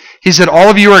mean?" He said, "All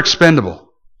of you are expendable.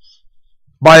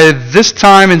 By this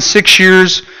time in 6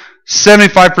 years,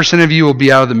 75% of you will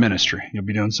be out of the ministry. You'll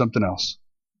be doing something else."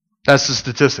 That's the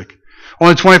statistic.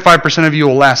 Only 25% of you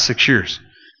will last 6 years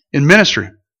in ministry.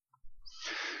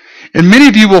 And many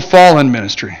of you will fall in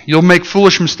ministry. You'll make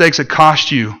foolish mistakes that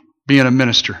cost you being a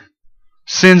minister.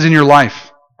 Sins in your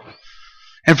life.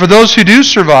 And for those who do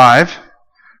survive,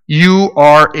 you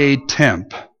are a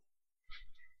temp.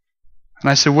 And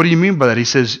I said, "What do you mean by that?" He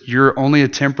says, "You're only a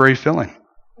temporary filling.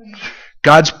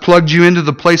 God's plugged you into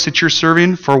the place that you're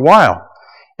serving for a while.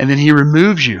 And then He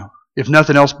removes you, if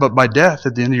nothing else but by death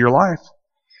at the end of your life.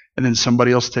 And then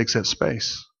somebody else takes that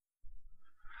space.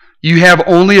 You have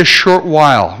only a short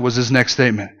while," was his next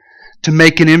statement, "to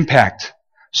make an impact.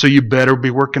 So you better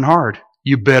be working hard.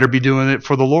 You better be doing it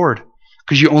for the Lord.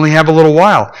 Because you only have a little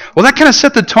while." Well, that kind of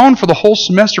set the tone for the whole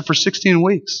semester for 16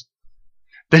 weeks.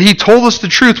 That he told us the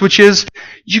truth, which is,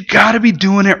 you got to be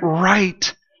doing it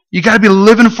right. You got to be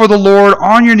living for the Lord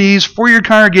on your knees, for your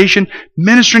congregation,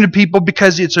 ministering to people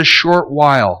because it's a short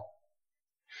while.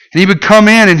 And he would come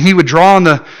in and he would draw on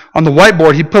the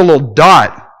whiteboard. He'd put a little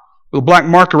dot with a black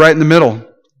marker right in the middle.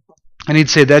 And he'd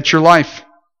say, "That's your life.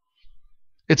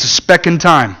 It's a speck in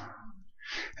time."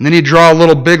 And then he'd draw a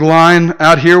little big line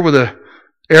out here with an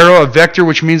arrow, a vector,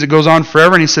 which means it goes on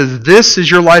forever. And he says, "This is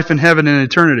your life in heaven in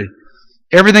eternity.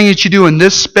 Everything that you do in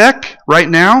this speck right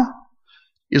now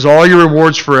is all your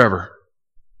rewards forever.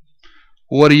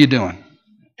 What are you doing?"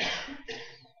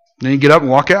 Then you get up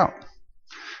and walk out.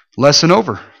 Lesson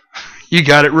over. You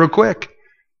got it real quick.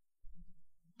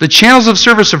 The channels of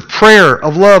service, of prayer,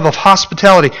 of love, of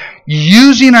hospitality,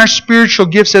 using our spiritual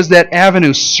gifts as that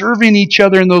avenue, serving each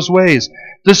other in those ways.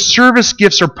 The service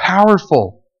gifts are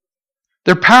powerful.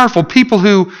 They're powerful. People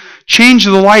who change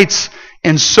the lights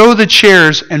and sew the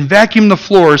chairs and vacuum the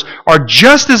floors are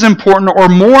just as important or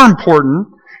more important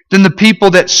than the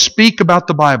people that speak about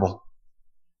the Bible.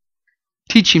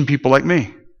 Teaching people like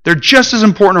me. They're just as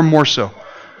important or more so.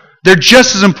 They're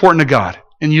just as important to God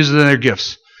in using their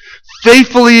gifts.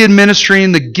 Faithfully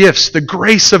administering the gifts, the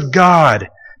grace of God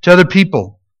to other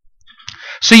people.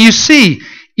 So you see,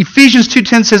 Ephesians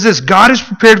 2:10 says this, God has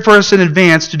prepared for us in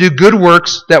advance to do good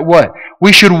works that what?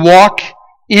 We should walk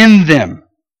in them.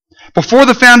 Before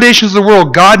the foundations of the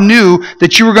world, God knew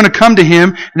that you were going to come to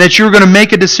Him and that you were going to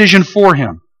make a decision for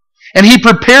Him. And He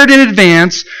prepared in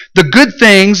advance the good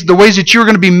things, the ways that you were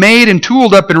going to be made and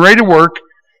tooled up and ready to work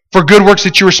for good works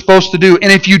that you were supposed to do.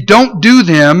 And if you don't do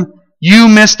them, you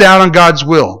missed out on God's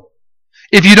will.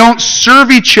 If you don't serve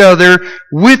each other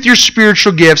with your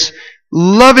spiritual gifts,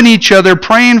 loving each other,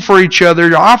 praying for each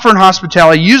other, offering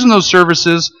hospitality, using those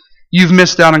services, you've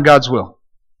missed out on God's will.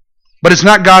 But it's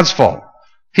not God's fault.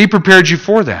 He prepared you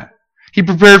for that. He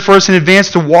prepared for us in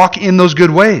advance to walk in those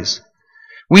good ways.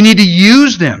 We need to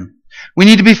use them. We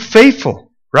need to be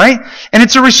faithful, right? And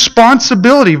it's a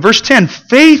responsibility. Verse 10,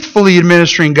 faithfully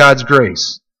administering God's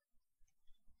grace.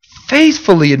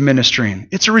 Faithfully administering.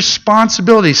 It's a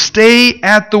responsibility. Stay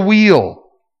at the wheel.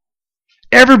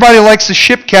 Everybody likes a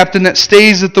ship captain that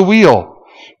stays at the wheel.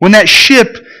 When that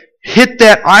ship hit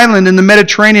that island in the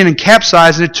Mediterranean and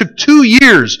capsized, and it took 2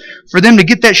 years for them to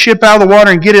get that ship out of the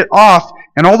water and get it off,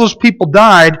 and all those people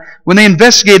died, when they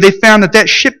investigated, they found that that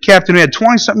ship captain who had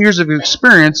 20-something years of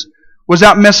experience was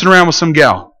out messing around with some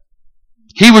gal.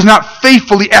 He was not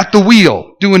faithfully at the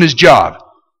wheel doing his job.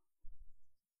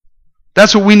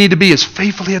 That's what we need to be, is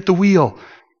faithfully at the wheel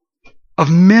of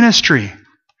ministry.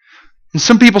 And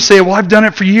some people say, well, I've done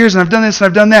it for years, and I've done this, and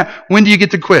I've done that. When do you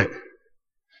get to quit?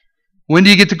 When do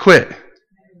you get to quit?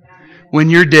 When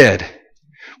you're dead.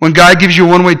 When God gives you a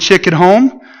one-way ticket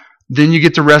home, then you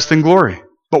get to rest in glory.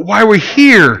 But while we're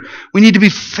here, we need to be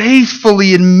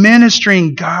faithfully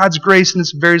administering God's grace in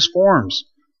its various forms.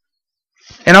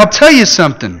 And I'll tell you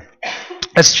something.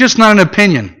 That's just not an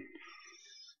opinion.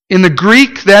 In the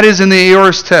Greek, that is in the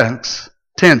aorist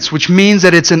tense, which means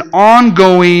that it's an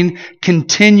ongoing,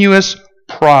 continuous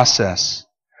process.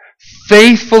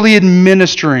 Faithfully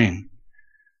administering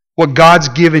what God's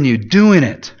given you, doing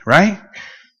it, right?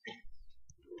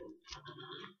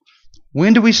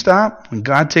 When do we stop? When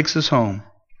God takes us home.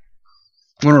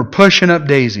 When we're pushing up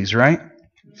daisies, right?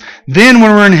 Then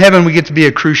when we're in heaven, we get to be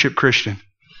a cruise ship Christian.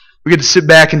 We get to sit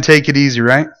back and take it easy,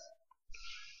 right?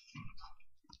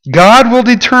 God will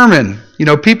determine.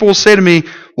 People will say to me,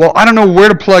 well, I don't know where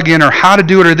to plug in or how to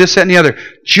do it or this, that, and the other.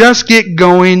 Just get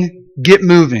going, get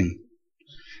moving.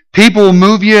 People will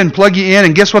move you and plug you in,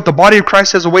 and guess what? The body of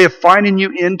Christ has a way of finding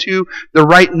you into the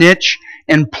right niche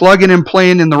and plugging and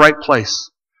playing in the right place.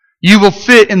 You will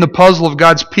fit in the puzzle of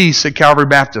God's peace at Calvary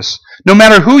Baptist. No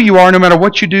matter who you are, no matter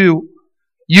what you do,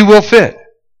 you will fit.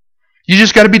 You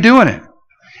just got to be doing it.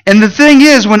 And the thing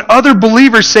is, when other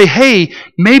believers say, hey,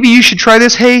 maybe you should try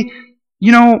this. Hey,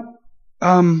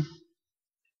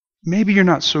 maybe you're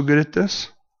not so good at this.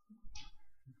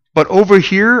 But over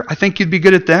here, I think you'd be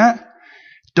good at that.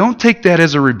 Don't take that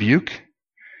as a rebuke.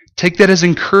 Take that as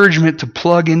encouragement to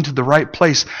plug into the right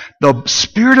place. The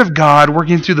Spirit of God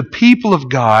working through the people of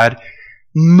God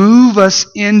move us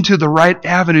into the right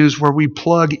avenues where we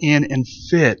plug in and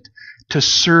fit to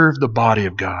serve the body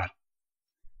of God.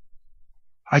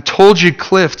 I told you,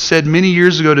 Cliff said many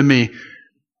years ago to me,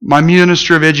 my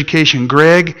minister of education,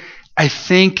 Greg, I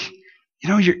think,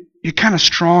 you're kind of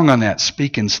strong on that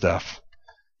speaking stuff.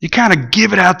 You kind of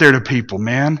give it out there to people,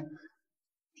 man.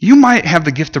 You might have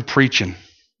the gift of preaching.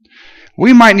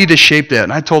 We might need to shape that.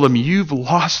 And I told him, you've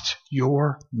lost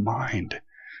your mind.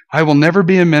 I will never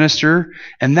be a minister,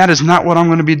 and that is not what I'm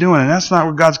going to be doing, and that's not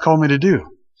what God's called me to do.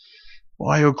 Well,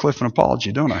 I owe Cliff an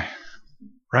apology, don't I?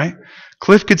 Right?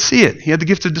 Cliff could see it. He had the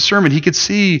gift of discernment. He could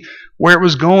see where it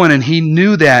was going, and he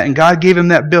knew that, and God gave him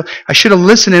that bill. I should have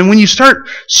listened. And when you start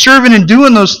serving and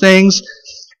doing those things,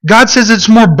 God says it's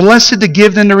more blessed to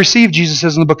give than to receive, Jesus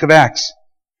says in the book of Acts.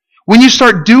 When you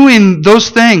start doing those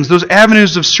things, those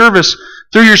avenues of service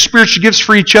through your spiritual gifts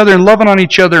for each other and loving on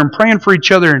each other and praying for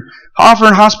each other and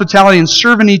offering hospitality and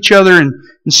serving each other and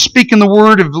speaking the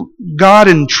word of God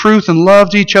and truth and love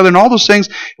to each other and all those things,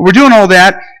 and we're doing all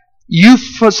that, you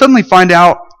suddenly find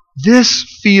out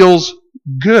this feels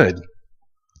good.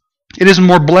 It is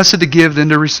more blessed to give than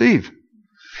to receive.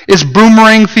 It's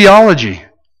boomerang theology.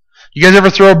 You guys ever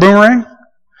throw a boomerang?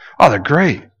 Oh, they're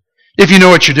great. If you know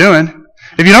what you're doing.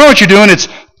 If you know what you're doing, it's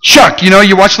chuck.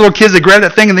 You watch little kids, they grab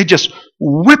that thing and they just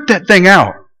whip that thing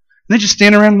out. And they just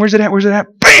stand around, where's it at, where's it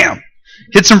at? Bam!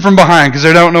 Hits them from behind because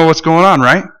they don't know what's going on,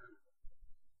 right?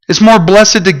 It's more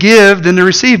blessed to give than to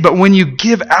receive. But when you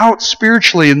give out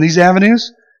spiritually in these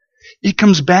avenues, it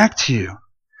comes back to you.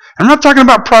 I'm not talking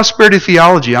about prosperity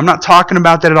theology. I'm not talking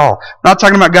about that at all. I'm not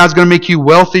talking about God's going to make you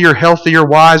wealthy or healthy or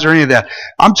wise or any of that.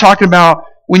 I'm talking about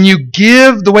when you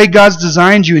give the way God's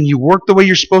designed you and you work the way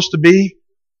you're supposed to be,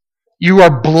 you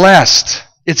are blessed.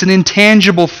 It's an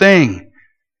intangible thing.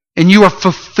 And you are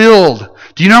fulfilled.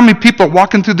 Do you know how many people are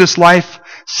walking through this life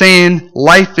saying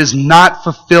life is not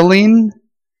fulfilling?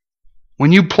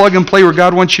 When you plug and play where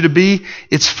God wants you to be,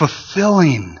 it's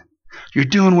fulfilling. You're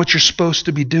doing what you're supposed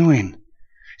to be doing.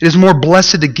 It is more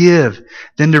blessed to give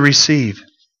than to receive.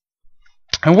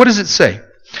 And what does it say?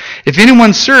 If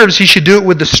anyone serves, he should do it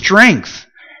with the strength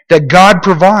that God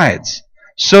provides,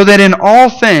 so that in all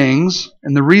things,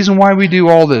 and the reason why we do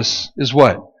all this is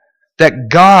what? That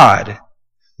God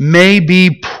may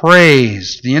be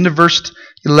praised. The end of verse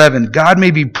 11. God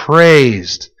may be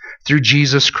praised through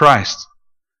Jesus Christ.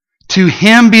 To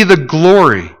Him be the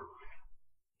glory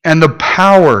and the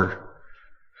power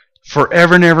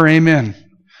forever and ever. Amen.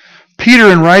 Peter,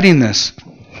 in writing this,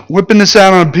 whipping this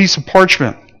out on a piece of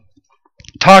parchment,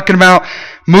 talking about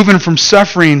moving from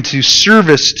suffering to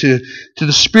service to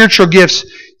the spiritual gifts.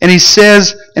 And he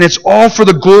says, and it's all for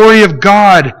the glory of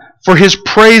God, for His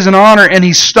praise and honor. And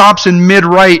he stops in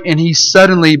mid-right and he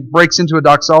suddenly breaks into a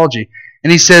doxology.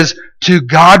 And he says, to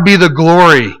God be the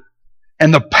glory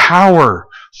and the power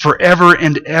forever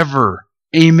and ever.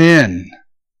 Amen.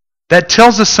 That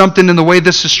tells us something in the way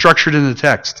this is structured in the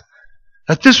text.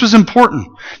 That this was important.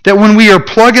 That when we are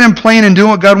plugging and playing and doing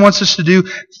what God wants us to do,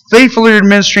 faithfully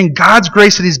administering God's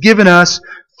grace that He's given us,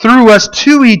 through us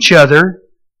to each other,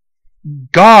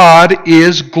 God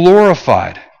is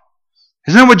glorified.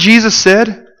 Isn't that what Jesus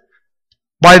said?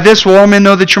 By this will all men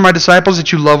know that you're my disciples,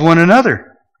 that you love one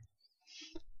another.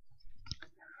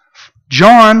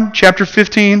 John chapter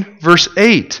 15, verse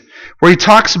 8, where he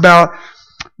talks about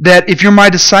that if you're my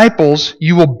disciples,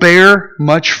 you will bear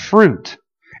much fruit.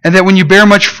 And that when you bear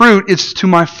much fruit, it's to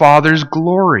my Father's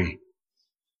glory.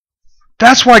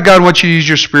 That's why God wants you to use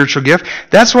your spiritual gift.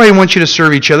 That's why He wants you to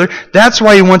serve each other. That's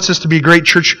why He wants us to be a great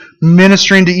church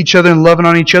ministering to each other and loving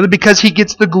on each other, because He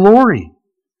gets the glory.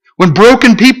 When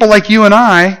broken people like you and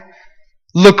I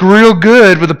look real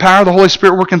good with the power of the Holy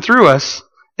Spirit working through us,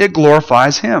 it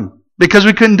glorifies Him, because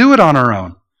we couldn't do it on our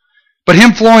own. But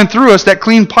Him flowing through us, that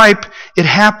clean pipe, it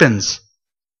happens.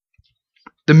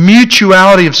 The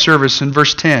mutuality of service in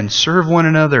verse 10. Serve one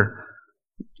another,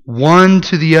 one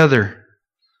to the other.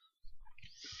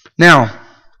 Now,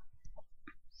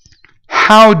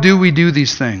 how do we do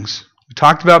these things? We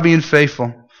talked about being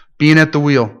faithful, being at the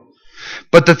wheel.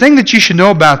 But the thing that you should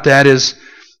know about that is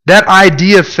that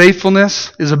idea of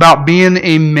faithfulness is about being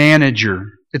a manager.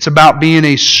 It's about being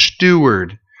a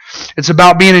steward. It's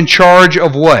about being in charge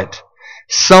of what?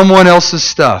 Someone else's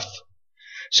stuff.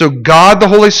 So God, the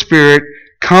Holy Spirit,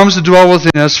 comes to dwell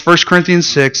within us, 1 Corinthians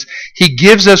 6. He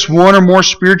gives us one or more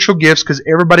spiritual gifts, because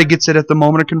everybody gets it at the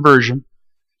moment of conversion.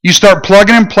 You start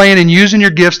plugging and playing and using your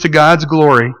gifts to God's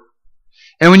glory.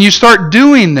 And when you start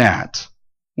doing that,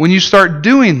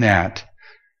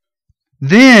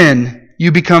 then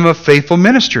you become a faithful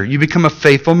minister. You become a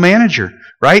faithful manager,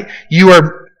 right? You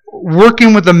are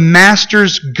working with the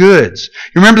master's goods.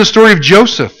 You remember the story of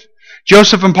Joseph.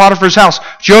 Joseph in Potiphar's house.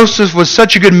 Joseph was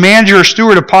such a good manager or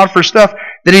steward of Potiphar's stuff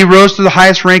that he rose to the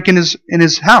highest rank in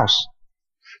his house.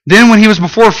 Then when he was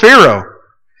before Pharaoh,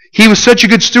 he was such a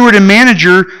good steward and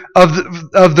manager of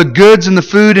the goods and the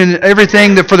food and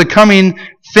everything that for the coming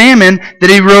famine that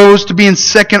he rose to being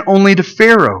second only to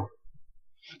Pharaoh.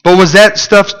 But was that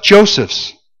stuff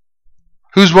Joseph's?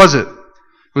 Whose was it?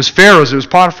 It was Pharaoh's. It was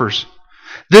Potiphar's.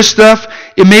 This stuff,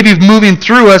 it may be moving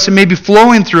through us, it may be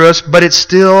flowing through us, but it's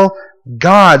still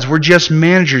God's. We're just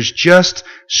managers, just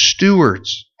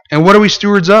stewards. And what are we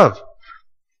stewards of?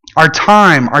 Our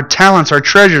time, our talents, our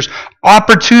treasures,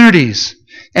 opportunities.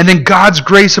 And then God's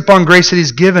grace upon grace that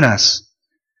He's given us,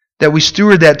 that we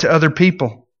steward that to other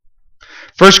people.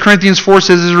 1 Corinthians 4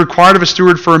 says it is required of a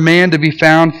steward for a man to be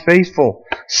found faithful.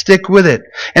 Stick with it.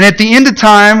 And at the end of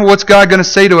time, what's God going to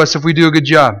say to us if we do a good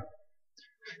job?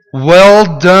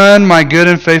 Well done, my good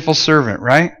and faithful servant,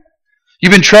 right?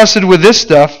 You've been trusted with this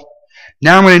stuff.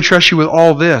 Now I'm going to entrust you with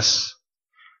all this,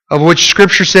 of which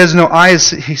Scripture says no eye has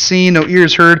seen, no ear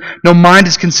has heard, no mind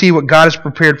has conceived what God has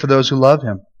prepared for those who love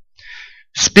Him.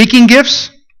 Speaking gifts,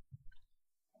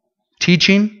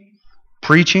 teaching,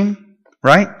 preaching,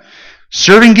 right?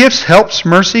 Serving gifts, helps,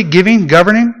 mercy, giving,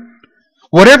 governing.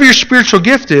 Whatever your spiritual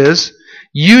gift is,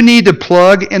 you need to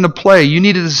plug into play. You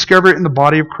need to discover it in the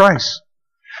body of Christ.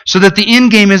 So that the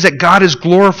end game is that God is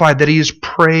glorified, that He is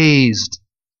praised.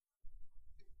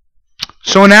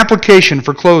 So an application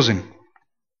for closing,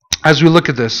 as we look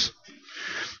at this.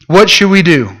 What should we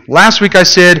do? Last week I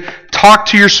said, talk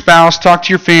to your spouse, talk to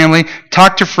your family,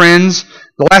 talk to friends.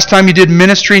 The last time you did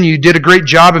ministry and you did a great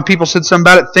job and people said something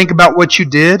about it, think about what you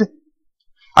did.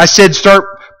 I said, start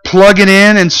plugging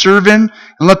in and serving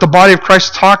and let the body of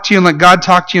Christ talk to you and let God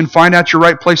talk to you and find out your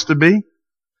right place to be.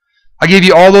 I gave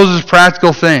you all those as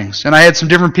practical things, and I had some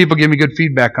different people give me good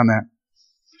feedback on that.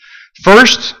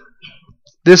 First,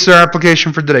 this is our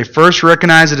application for today. First,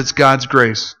 recognize that it's God's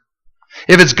grace.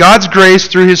 If it's God's grace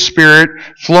through His Spirit,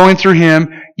 flowing through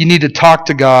Him, you need to talk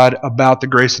to God about the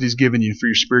grace that He's given you for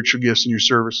your spiritual gifts and your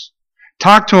service.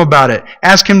 Talk to Him about it.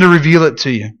 Ask Him to reveal it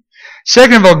to you.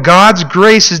 Second of all, God's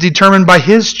grace is determined by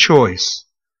His choice.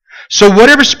 So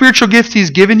whatever spiritual gift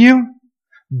He's given you,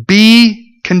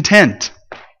 be content.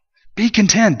 Be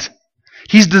content.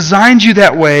 He's designed you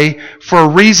that way for a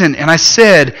reason. And I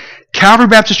said, Calvary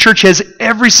Baptist Church has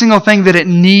every single thing that it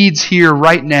needs here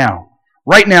right now.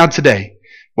 Right now, today.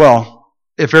 Well,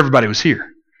 if everybody was here.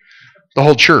 The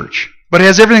whole church. But it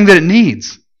has everything that it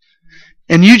needs.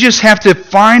 And you just have to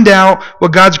find out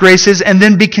what God's grace is and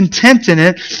then be content in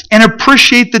it and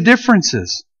appreciate the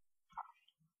differences.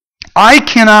 I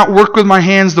cannot work with my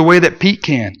hands the way that Pete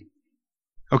can.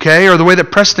 Okay? Or the way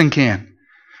that Preston can.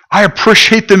 I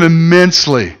appreciate them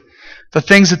immensely. The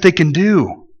things that they can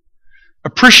do.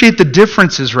 Appreciate the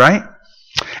differences, right?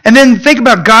 And then think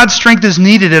about God's strength is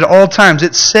needed at all times.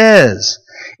 It says,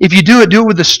 if you do it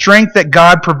with the strength that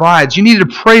God provides. You need to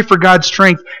pray for God's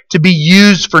strength to be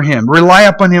used for Him. Rely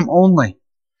upon Him only.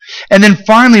 And then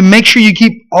finally, make sure you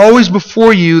keep always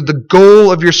before you the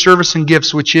goal of your service and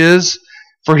gifts, which is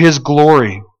for His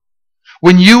glory.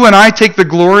 When you and I take the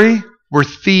glory, we're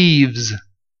thieves.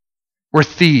 We're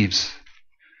thieves.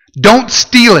 Don't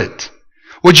steal it.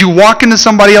 Would you walk into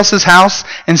somebody else's house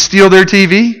and steal their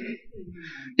TV?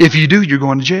 If you do, you're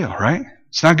going to jail, right?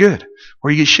 It's not good.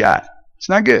 Or you get shot. It's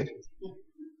not good.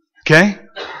 Okay?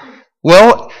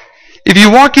 Well, If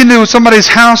you walk into somebody's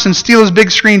house and steal his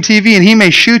big screen TV and he may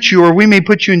shoot you or we may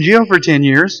put you in jail for 10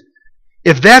 years,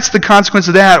 if that's the consequence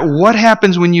of that, what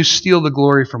happens when you steal the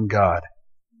glory from God?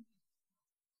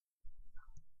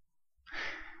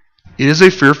 It is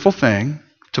a fearful thing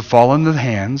to fall into the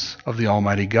hands of the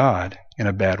Almighty God in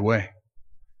a bad way.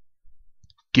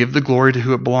 Give the glory to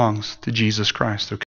who it belongs, to Jesus Christ. Okay?